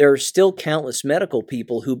 There are still countless medical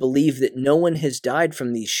people who believe that no one has died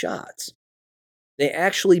from these shots. They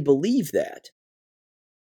actually believe that.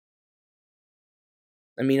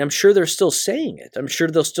 I mean, I'm sure they're still saying it. I'm sure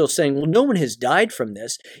they're still saying, well, no one has died from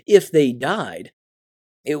this. If they died,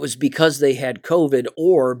 it was because they had COVID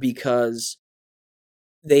or because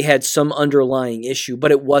they had some underlying issue,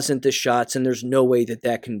 but it wasn't the shots, and there's no way that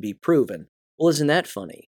that can be proven. Well, isn't that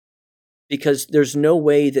funny? Because there's no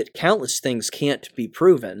way that countless things can't be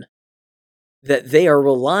proven that they are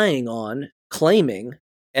relying on, claiming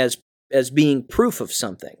as being proof of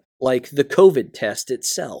something, like the COVID test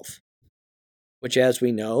itself, which, as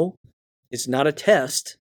we know, is not a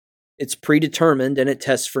test. It's predetermined and it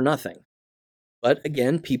tests for nothing. But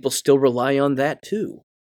again, people still rely on that too.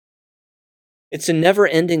 It's a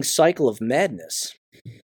never-ending cycle of madness.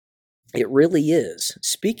 It really is.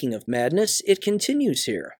 Speaking of madness, it continues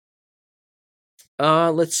here.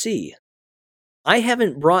 Let's see. I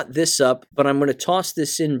haven't brought this up, but I'm going to toss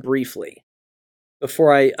this in briefly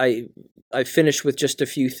before I finish with just a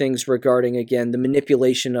few things regarding, again, the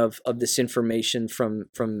manipulation of this information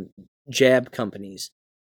from jab companies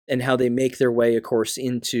and how they make their way, of course,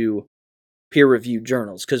 into peer-reviewed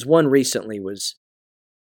journals. Because one recently was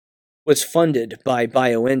funded by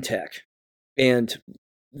BioNTech, and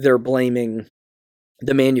they're blaming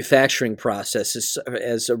the manufacturing process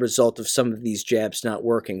as a result of some of these jabs not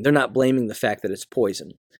working. They're not blaming the fact that it's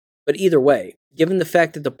poison. But either way, given the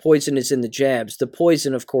fact that the poison is in the jabs, the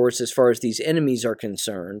poison, of course, as far as these enemies are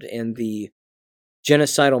concerned and the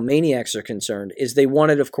genocidal maniacs are concerned, is they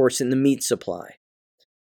want it, of course, in the meat supply.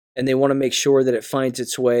 And they want to make sure that it finds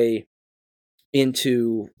its way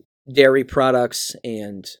into dairy products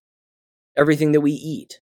and everything that we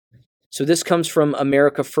eat. So this comes from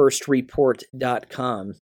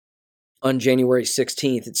AmericaFirstReport.com on January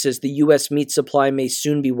 16th. It says the U.S. meat supply may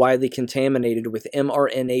soon be widely contaminated with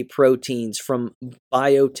mRNA proteins from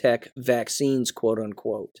biotech vaccines, quote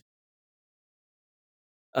unquote.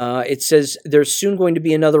 It says there's soon going to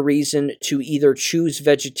be another reason to either choose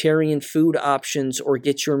vegetarian food options or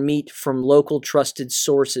get your meat from local trusted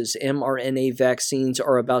sources. mRNA vaccines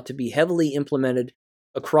are about to be heavily implemented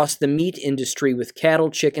across the meat industry with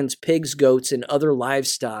cattle, chickens, pigs, goats, and other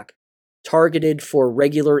livestock targeted for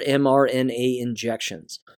regular mRNA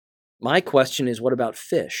injections. My question is, what about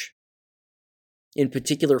fish? In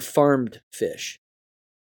particular, farmed fish.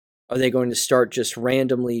 Are they going to start just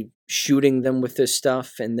randomly shooting them with this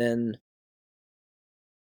stuff and then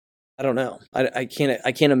I don't know. I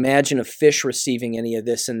can't imagine a fish receiving any of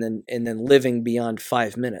this and then living beyond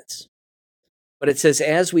 5 minutes. But it says,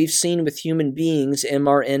 as we've seen with human beings,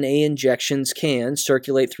 mRNA injections can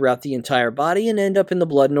circulate throughout the entire body and end up in the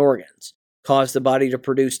blood and organs, cause the body to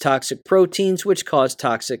produce toxic proteins which cause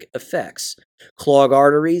toxic effects, clog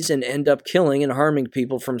arteries and end up killing and harming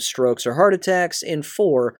people from strokes or heart attacks, and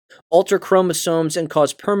 4, alter chromosomes and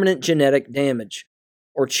cause permanent genetic damage,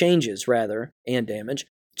 or changes rather, and damage,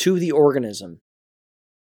 to the organism.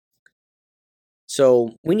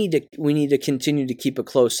 So we need to continue to keep a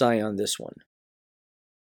close eye on this one.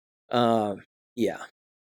 Yeah.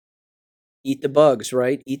 Eat the bugs,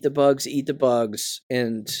 right? Eat the bugs,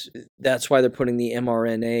 and that's why they're putting the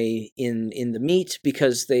mRNA in the meat,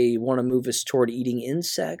 because they want to move us toward eating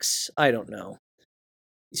insects. I don't know.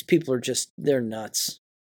 These people are they're nuts.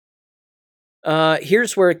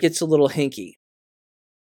 Here's where it gets a little hinky.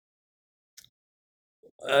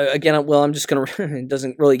 Again, well, I'm just going to, it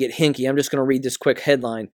doesn't really get hinky. I'm just going to read this quick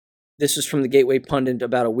headline. This is from the Gateway Pundit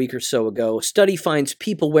about a week or so ago. Study finds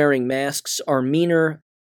people wearing masks are meaner,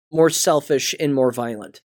 more selfish, and more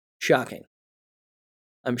violent. Shocking.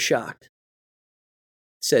 I'm shocked.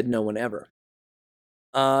 Said no one ever.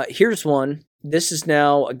 Here's one. This is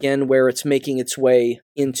now, again, where it's making its way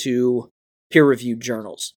into peer-reviewed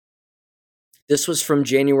journals. This was from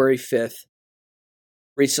January 5th,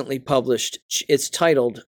 recently published. It's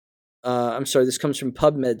titled, this comes from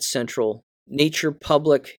PubMed Central. Nature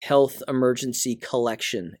Public Health Emergency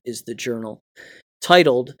Collection is the journal.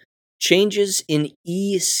 Titled, Changes in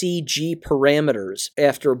ECG Parameters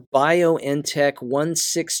After BioNTech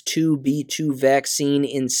 162b2 Vaccine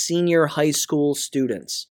in Senior High School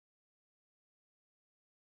Students.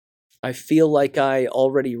 I feel like I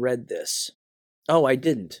already read this. Oh, I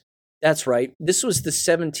didn't. That's right. This was the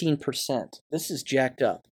 17%. This is jacked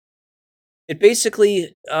up. It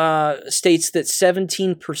basically states that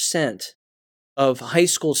 17% of high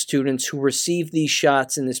school students who received these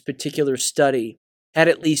shots in this particular study had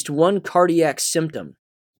at least one cardiac symptom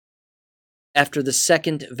after the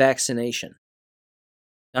second vaccination.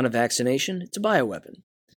 Not a vaccination, it's a bioweapon.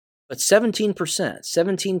 But 17%,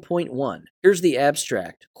 17.1. Here's the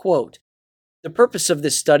abstract. Quote, the purpose of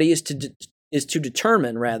this study is to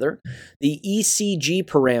determine the ECG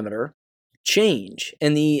parameter change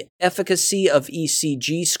and the efficacy of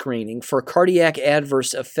ECG screening for cardiac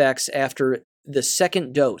adverse effects after the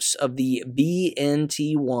second dose of the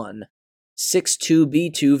BNT1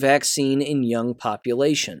 62b2 vaccine in young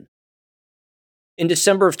population. In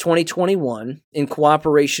December of 2021, in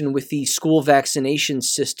cooperation with the school vaccination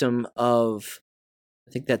system of,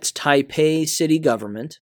 I think that's Taipei city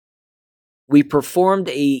government, we performed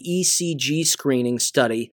a ECG screening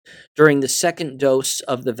study during the second dose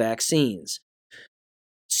of the vaccines.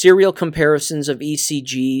 Serial comparisons of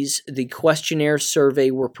ECGs, the questionnaire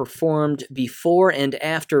survey were performed before and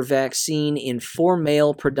after vaccine in 4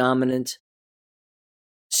 male-predominant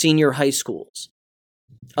senior high schools.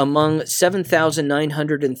 Among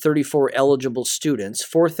 7,934 eligible students,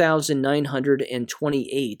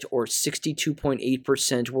 4,928, or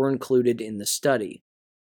 62.8%, were included in the study.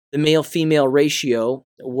 The male-female ratio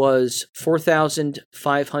was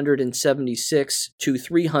 4,576 to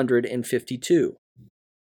 352.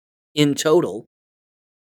 In total,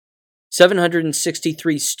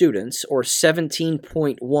 763 students, or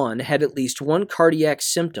 17.1, had at least one cardiac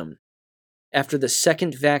symptom after the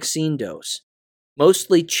second vaccine dose,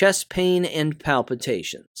 mostly chest pain and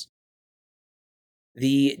palpitations.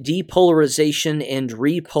 The depolarization and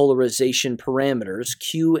repolarization parameters,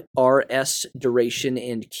 QRS duration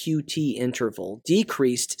and QT interval,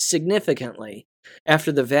 decreased significantly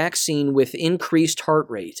after the vaccine with increased heart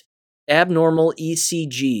rate. Abnormal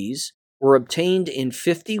ECGs were obtained in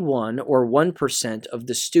 51 or 1% of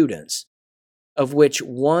the students, of which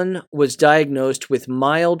one was diagnosed with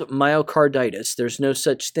mild myocarditis. There's no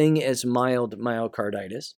such thing as mild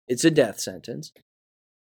myocarditis. It's a death sentence.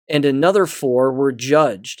 And another 4 were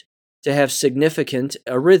judged to have significant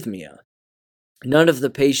arrhythmia. None of the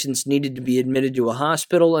patients needed to be admitted to a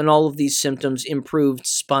hospital, and all of these symptoms improved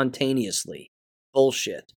spontaneously.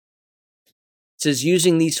 Bullshit. It says,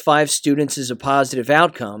 using these 5 students as a positive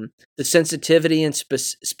outcome, the sensitivity and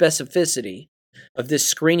specificity of this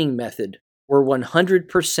screening method were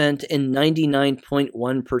 100% and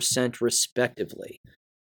 99.1% respectively.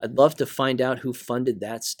 I'd love to find out who funded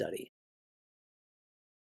that study.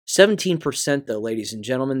 17% though, ladies and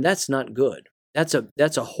gentlemen, that's not good. That's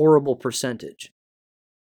a horrible percentage.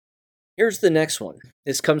 Here's the next one.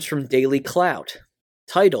 This comes from Daily Clout,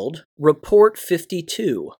 titled Report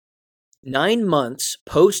 52. 9 months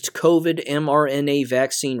post-COVID mRNA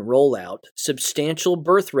vaccine rollout, substantial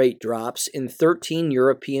birth rate drops in 13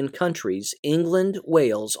 European countries, England,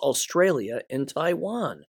 Wales, Australia, and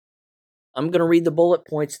Taiwan. I'm going to read the bullet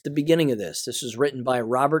points at the beginning of this. This was written by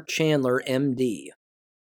Robert Chandler, MD.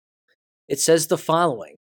 It says the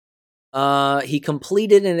following. He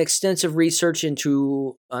completed an extensive research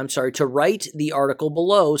to write the article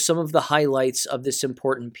below. Some of the highlights of this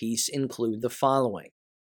important piece include the following.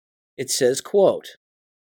 It says, quote,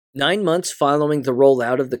 9 months following the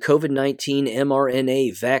rollout of the COVID-19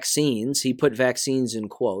 mRNA vaccines, he put vaccines in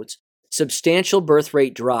quotes, substantial birth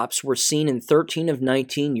rate drops were seen in 13 of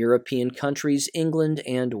 19 European countries, England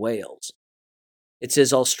and Wales. It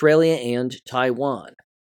says Australia and Taiwan.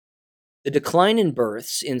 The decline in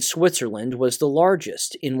births in Switzerland was the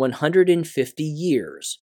largest in 150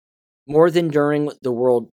 years, more than during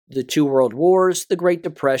the 2 world wars, the Great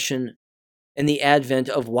Depression, and the advent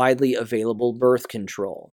of widely available birth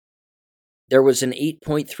control. There was an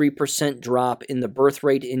 8.3% drop in the birth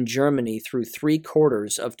rate in Germany through 3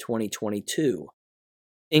 quarters of 2022.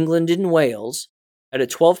 England and Wales had a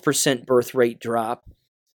 12% birth rate drop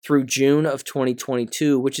through June of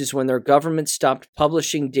 2022, which is when their government stopped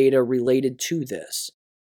publishing data related to this.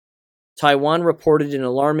 Taiwan reported an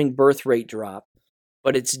alarming birth rate drop,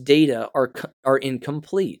 but its data are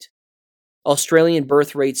incomplete. Australian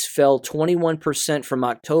birth rates fell 21% from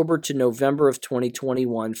October to November of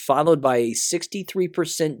 2021, followed by a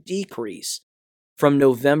 63% decrease from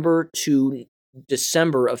November to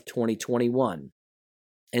December of 2021.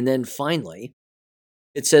 And then finally,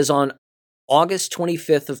 it says on August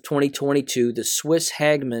 25th of 2022, the Swiss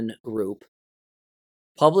Hagmann Group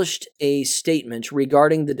published a statement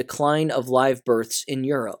regarding the decline of live births in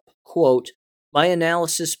Europe. Quote, my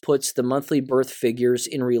analysis puts the monthly birth figures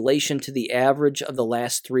in relation to the average of the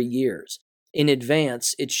last 3 years. In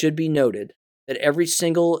advance, it should be noted that every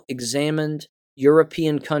single examined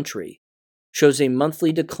European country shows a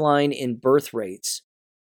monthly decline in birth rates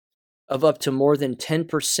of up to more than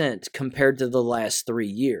 10% compared to the last 3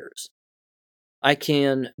 years. It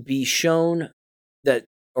can be shown that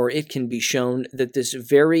this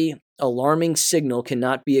very alarming signal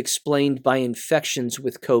cannot be explained by infections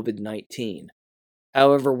with COVID-19.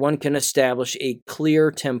 However, one can establish a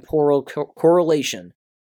clear temporal correlation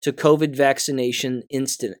to COVID vaccination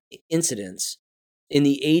incidence in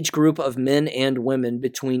the age group of men and women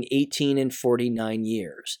between 18 and 49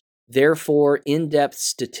 years. Therefore, in-depth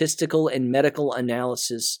statistical and medical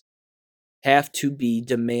analysis have to be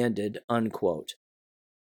demanded, unquote.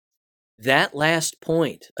 That last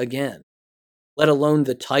point, again, let alone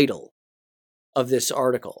the title of this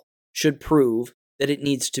article, should prove that it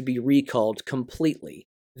needs to be recalled completely.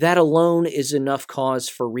 That alone is enough cause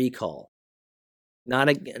for recall. Not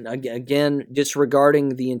again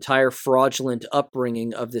disregarding the entire fraudulent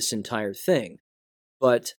upbringing of this entire thing,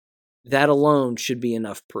 but that alone should be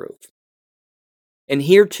enough proof. And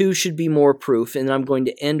here too should be more proof, and I'm going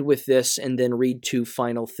to end with this and then read 2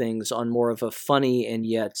 final things on more of a funny and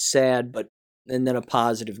yet sad, and then a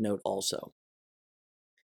positive note also.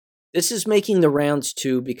 This is making the rounds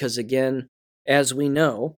too because, again, as we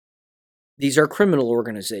know, these are criminal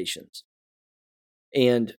organizations.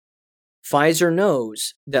 And Pfizer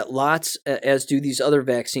knows that lots, as do these other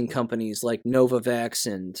vaccine companies like Novavax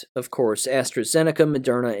and, of course, AstraZeneca,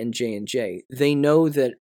 Moderna, and J&J. They know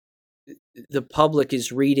that the public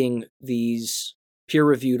is reading these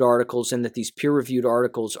peer-reviewed articles and that these peer-reviewed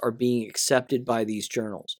articles are being accepted by these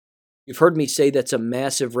journals. You've heard me say that's a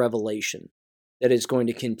massive revelation that is going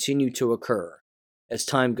to continue to occur. as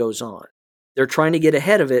time goes on. They're trying to get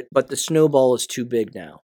ahead of it, but the snowball is too big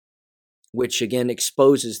now, which again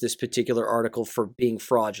exposes this particular article for being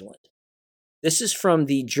fraudulent. This is from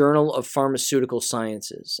the Journal of Pharmaceutical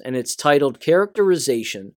Sciences, and it's titled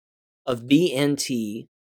Characterization of BNT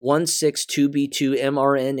 162b2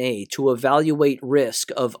 mRNA to Evaluate Risk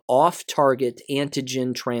of Off-Target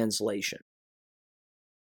Antigen Translation.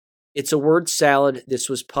 It's a word salad. This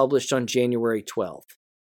was published on January 12th.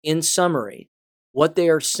 In summary, what they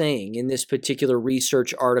are saying in this particular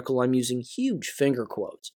research article, I'm using huge finger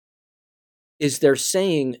quotes, is they're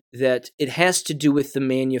saying that it has to do with the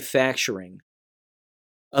manufacturing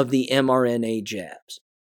of the mRNA jabs,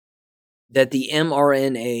 that the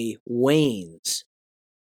mRNA wanes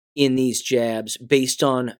in these jabs based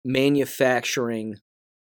on manufacturing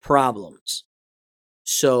problems.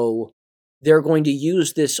 So they're going to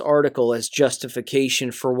use this article as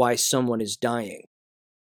justification for why someone is dying,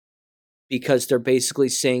 because they're basically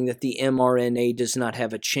saying that the mRNA does not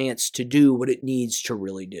have a chance to do what it needs to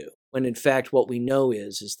really do. When in fact what we know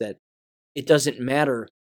is that it doesn't matter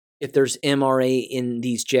if there's mRNA in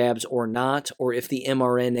these jabs or not, or if the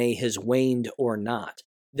mRNA has waned or not.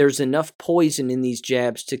 There's enough poison in these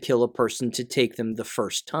jabs to kill a person to take them the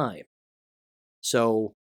first time.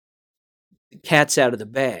 So, the cat's out of the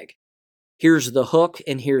bag. Here's the hook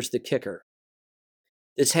and here's the kicker.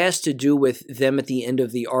 This has to do with them at the end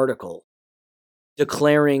of the article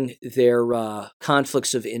declaring their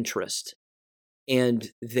conflicts of interest,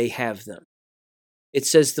 and they have them. It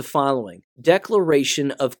says the following: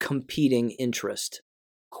 Declaration of Competing Interest.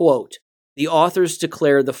 Quote, the authors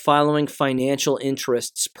declare the following financial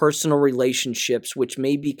interests, personal relationships, which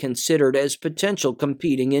may be considered as potential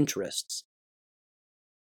competing interests.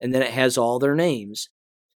 And then it has all their names.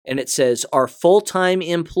 And it says, are full-time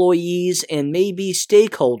employees and may be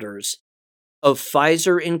stakeholders of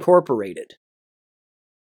Pfizer Incorporated.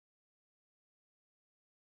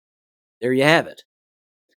 There you have it.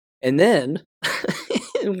 And then,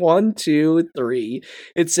 1, 2, 3,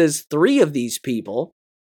 it says 3 of these people,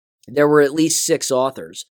 there were at least 6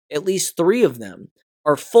 authors, at least 3 of them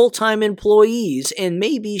are full-time employees and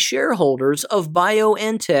may be shareholders of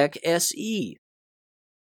BioNTech SE.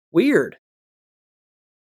 Weird.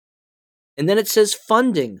 And then it says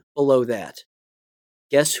funding below that.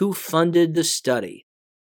 Guess who funded the study?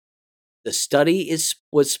 The study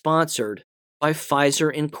was sponsored by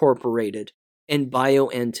Pfizer Incorporated and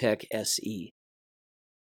BioNTech SE.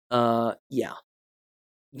 Yeah.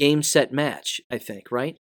 Game, set, match, I think,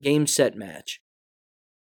 right? Game, set, match.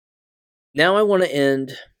 Now I want to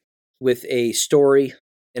end with a story,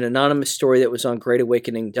 an anonymous story that was on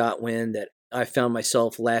greatawakening.win that I found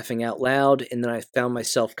myself laughing out loud, and then I found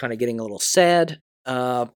myself kind of getting a little sad,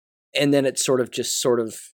 and then it sort of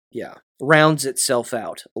rounds itself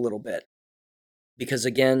out a little bit. Because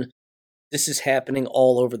again, this is happening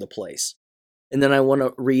all over the place. And then I want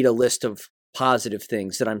to read a list of positive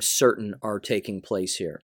things that I'm certain are taking place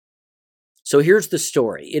here. So here's the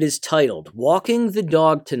story. It is titled, Walking the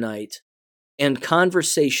Dog Tonight and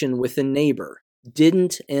Conversation with a Neighbor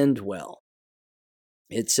Didn't End Well.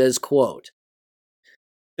 It says, quote,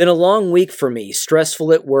 been a long week for me,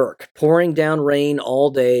 stressful at work, pouring down rain all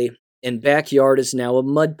day, and backyard is now a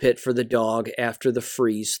mud pit for the dog after the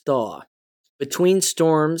freeze thaw. Between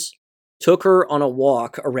storms, took her on a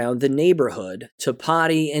walk around the neighborhood to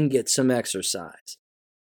potty and get some exercise.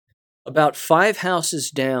 About 5 houses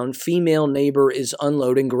down, female neighbor is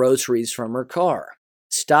unloading groceries from her car.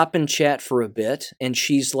 Stop and chat for a bit, and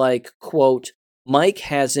she's like, quote, Mike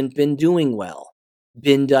hasn't been doing well.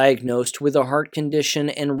 Been diagnosed with a heart condition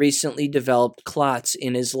and recently developed clots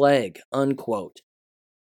in his leg, unquote.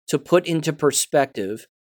 To put into perspective,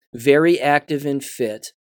 very active and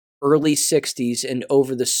fit, early 60s and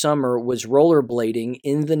over the summer was rollerblading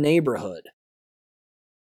in the neighborhood.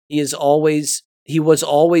 He was always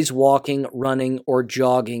walking, running, or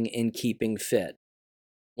jogging and keeping fit.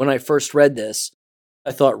 When I first read this,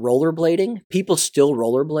 I thought, rollerblading? People still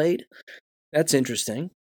rollerblade? That's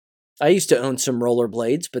interesting. I used to own some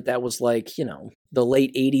rollerblades, but that was like, the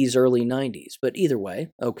late 80s, early 90s. But either way,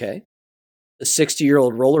 okay. The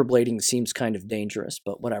 60-year-old rollerblading seems kind of dangerous,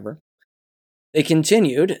 but whatever. They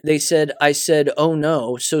continued. They said, I said, oh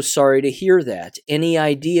no, so sorry to hear that. Any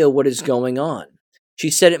idea what is going on? She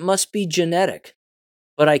said it must be genetic,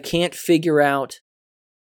 but I can't figure out,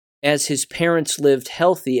 as his parents lived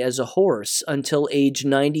healthy as a horse until age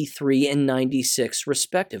 93 and 96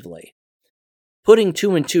 respectively. Putting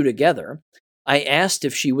 2 and 2 together, I asked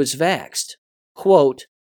if she was vaxxed. Quote,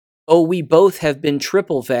 oh, we both have been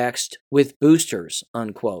triple vaxxed with boosters,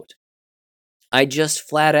 unquote. I just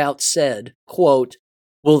flat out said, quote,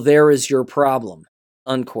 well, there is your problem,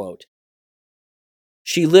 unquote.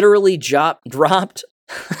 She literally dropped.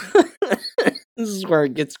 This is where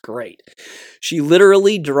it gets great. She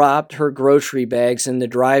literally dropped her grocery bags in the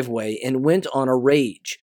driveway and went on a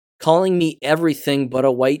rage, calling me everything but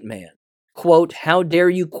a white man. Quote, how dare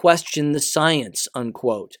you question the science,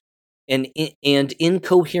 unquote. And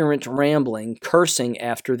incoherent rambling, cursing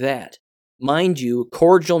after that. Mind you,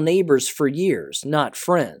 cordial neighbors for years, not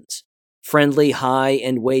friends. Friendly hi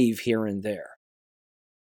and wave here and there.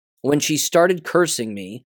 When she started cursing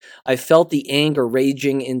me, I felt the anger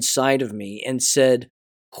raging inside of me and said,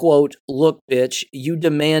 quote, look, bitch, you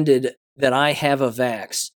demanded that I have a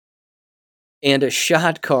vax and a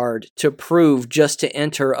shot card to prove just to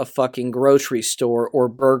enter a fucking grocery store or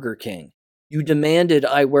Burger King. You demanded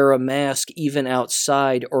I wear a mask even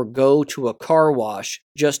outside or go to a car wash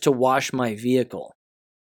just to wash my vehicle.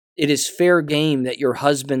 It is fair game that your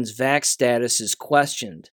husband's vax status is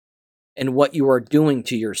questioned and what you are doing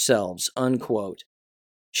to yourselves, unquote.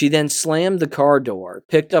 She then slammed the car door,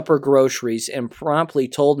 picked up her groceries, and promptly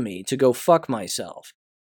told me to go fuck myself,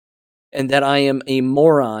 and that I am a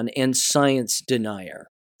moron and science denier.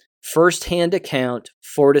 First-hand account,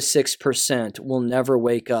 4 to 6% will never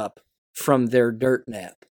wake up from their dirt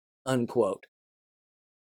nap, unquote.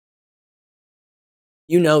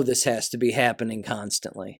 You know this has to be happening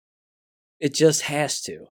constantly. It just has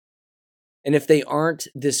to. And if they aren't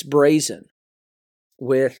this brazen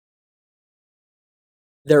with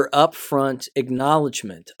their upfront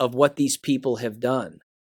acknowledgement of what these people have done,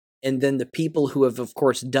 and then the people who have, of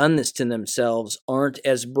course, done this to themselves aren't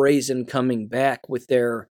as brazen coming back with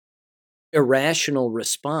their irrational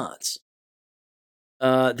response,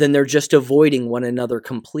 then they're just avoiding one another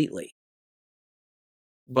completely.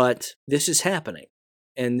 But this is happening,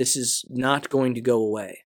 and this is not going to go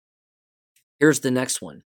away. Here's the next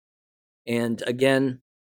one. And again,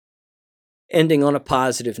 ending on a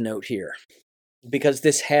positive note here, because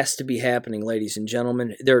this has to be happening, ladies and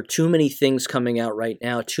gentlemen. There are too many things coming out right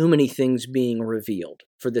now, too many things being revealed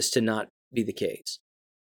for this to not be the case.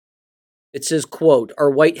 It says, quote,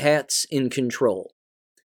 are white hats in control?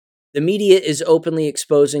 The media is openly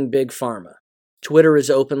exposing Big Pharma. Twitter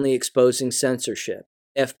is openly exposing censorship.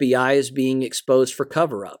 FBI is being exposed for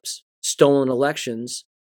cover-ups. Stolen elections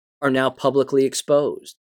are now publicly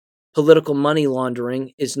exposed. Political money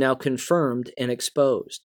laundering is now confirmed and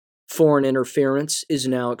exposed. Foreign interference is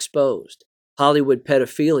now exposed. Hollywood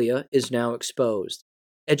pedophilia is now exposed.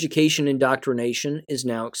 Education indoctrination is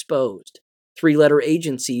now exposed. Three-letter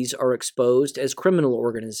agencies are exposed as criminal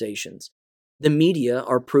organizations. The media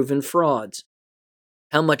are proven frauds.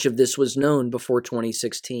 How much of this was known before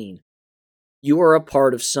 2016? You are a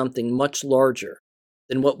part of something much larger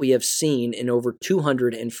than what we have seen in over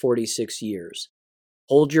 246 years.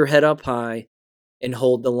 Hold your head up high and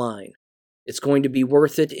hold the line. It's going to be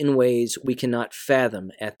worth it in ways we cannot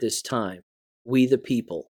fathom at this time. We the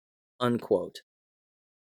people, unquote.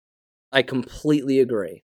 I completely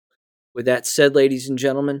agree. With that said, ladies and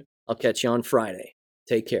gentlemen, I'll catch you on Friday.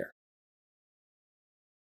 Take care.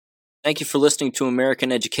 Thank you for listening to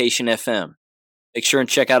American Education FM. Make sure and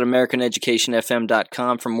check out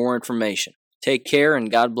AmericanEducationFM.com for more information. Take care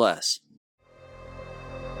and God bless.